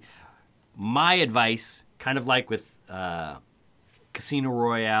crazy. My advice, kind of like with Casino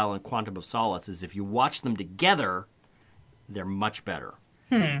Royale and Quantum of Solace, is if you watch them together, they're much better.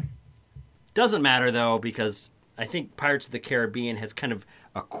 Doesn't matter, though, because I think Pirates of the Caribbean has kind of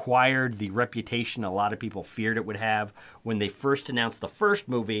acquired the reputation a lot of people feared it would have when they first announced the first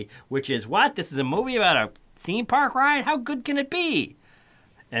movie, which is, what? This is a movie about a theme park ride? How good can it be?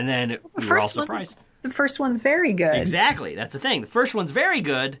 And then we were all surprised. The first one's very good. Exactly. That's the thing. The first one's very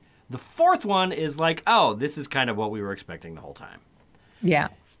good. The fourth one is like, oh, this is kind of what we were expecting the whole time. Yeah.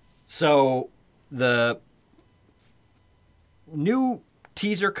 So the new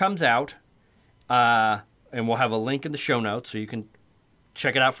teaser comes out, and we'll have a link in the show notes so you can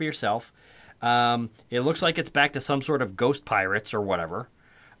check it out for yourself. It looks like it's back to some sort of ghost pirates or whatever.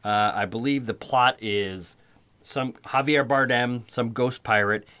 I believe the plot is some Javier Bardem, some ghost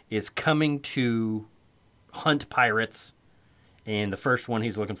pirate, is coming to hunt pirates. And the first one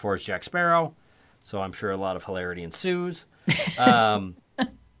he's looking for is Jack Sparrow. So I'm sure a lot of hilarity ensues.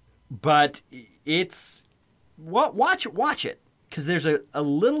 But it's... Watch it. Because there's a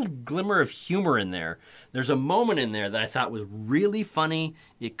little glimmer of humor in there. There's a moment in there that I thought was really funny.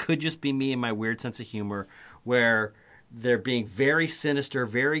 It could just be me and my weird sense of humor, where they're being very sinister,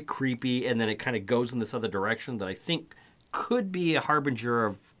 very creepy, and then it kind of goes in this other direction that I think could be a harbinger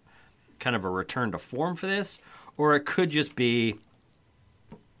of kind of a return to form for this. Or it could just be,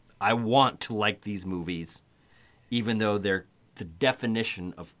 I want to like these movies, even though they're the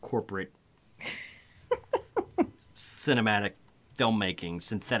definition of corporate cinematic filmmaking,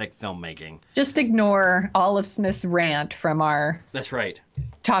 synthetic filmmaking. Just ignore Olive Smith's rant from our That's right.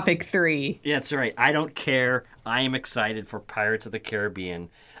 topic 3. Yeah, that's right. I don't care. I am excited for Pirates of the Caribbean.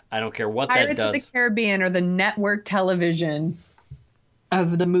 I don't care what that does. Pirates of the Caribbean are the network television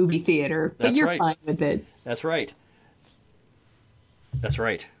of the movie theater, but That's you're right. fine with it. That's right. That's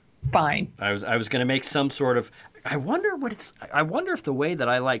right. Fine. I was going to make some sort of. I wonder if the way that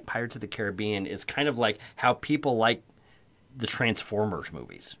I like Pirates of the Caribbean is kind of like how people like the Transformers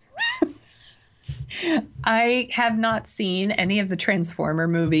movies. I have not seen any of the Transformer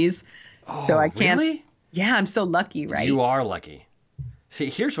movies, so I can't. Really? Yeah, I'm so lucky, right? You are lucky. See,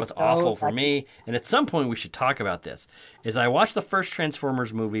 here's what's awful for me, and at some point we should talk about this, is I watched the first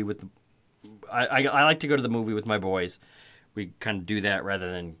Transformers movie with, I like to go to the movie with my boys. We kind of do that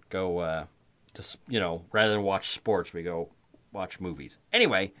rather than go, rather than watch sports, we go watch movies.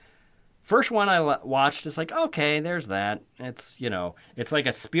 Anyway, first one I watched is like, okay, there's that. It's, it's like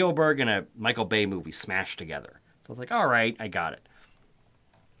a Spielberg and a Michael Bay movie smashed together. So I was like, all right, I got it.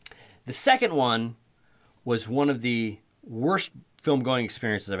 The second one was one of the worst film-going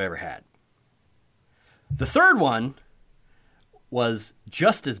experiences I've ever had. The third one was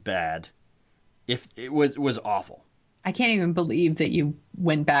just as bad, if it was awful. I can't even believe that you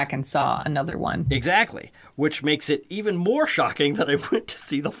went back and saw another one. Exactly, which makes it even more shocking that I went to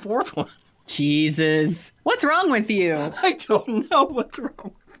see the fourth one. Jesus. What's wrong with you? I don't know what's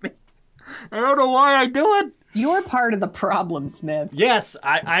wrong with me. I don't know why I do it. You're part of the problem, Smith. Yes,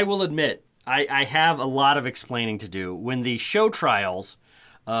 I will admit, I have a lot of explaining to do. When the show trials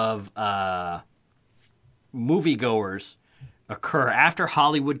of moviegoers occur after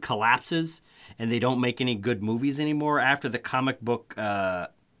Hollywood collapses and they don't make any good movies anymore, after the comic book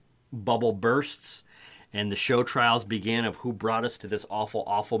bubble bursts and the show trials begin of who brought us to this awful,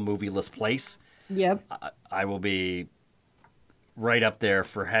 awful movieless place, Yep. I will be right up there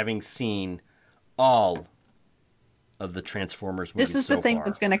for having seen all of the Transformers movies. This is the thing far.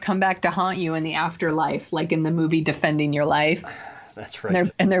 that's going to come back to haunt you in the afterlife, like in the movie Defending Your Life. That's right.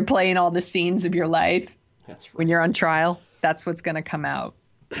 And they're playing all the scenes of your life. That's right. When you're on trial. That's what's going to come out.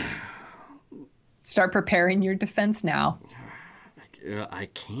 Start preparing your defense now. I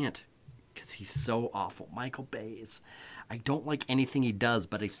can't, because he's so awful. Michael Bay is... I don't like anything he does,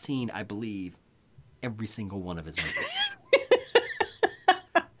 but I've seen, I believe, every single one of his movies.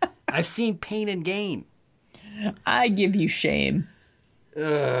 I've seen Pain and Gain. I give you shame.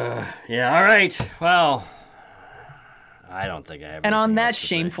 Yeah, all right. Well, I don't think I have. And on anything that else to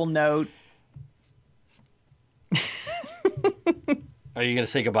say. shameful note... Are you going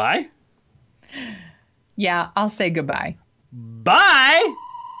to say goodbye? Yeah, I'll say goodbye. Bye!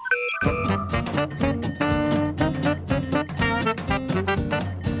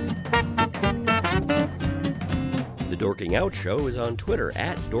 The Dorking Out Show is on Twitter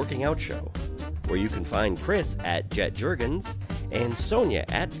at Dorking Out Show, where you can find Chris at Jet Jurgens and Sonia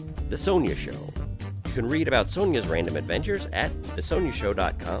at The Sonia Show. You can read about Sonia's random adventures at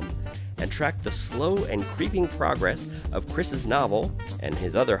thesoniashow.com and track the slow and creeping progress of Chris's novel and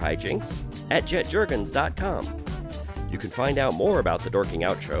his other hijinks at jetjurgens.com. You can find out more about the Dorking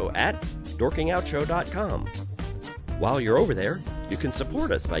Out Show at dorkingoutshow.com. While you're over there, you can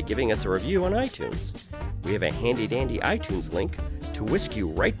support us by giving us a review on iTunes. We have a handy-dandy iTunes link to whisk you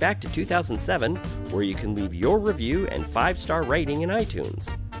right back to 2007, where you can leave your review and 5-star rating in iTunes.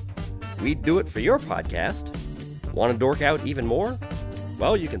 We'd do it for your podcast. Want to dork out even more?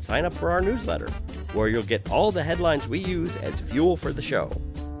 Well, you can sign up for our newsletter, where you'll get all the headlines we use as fuel for the show.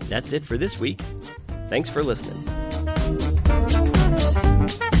 That's it for this week. Thanks for listening.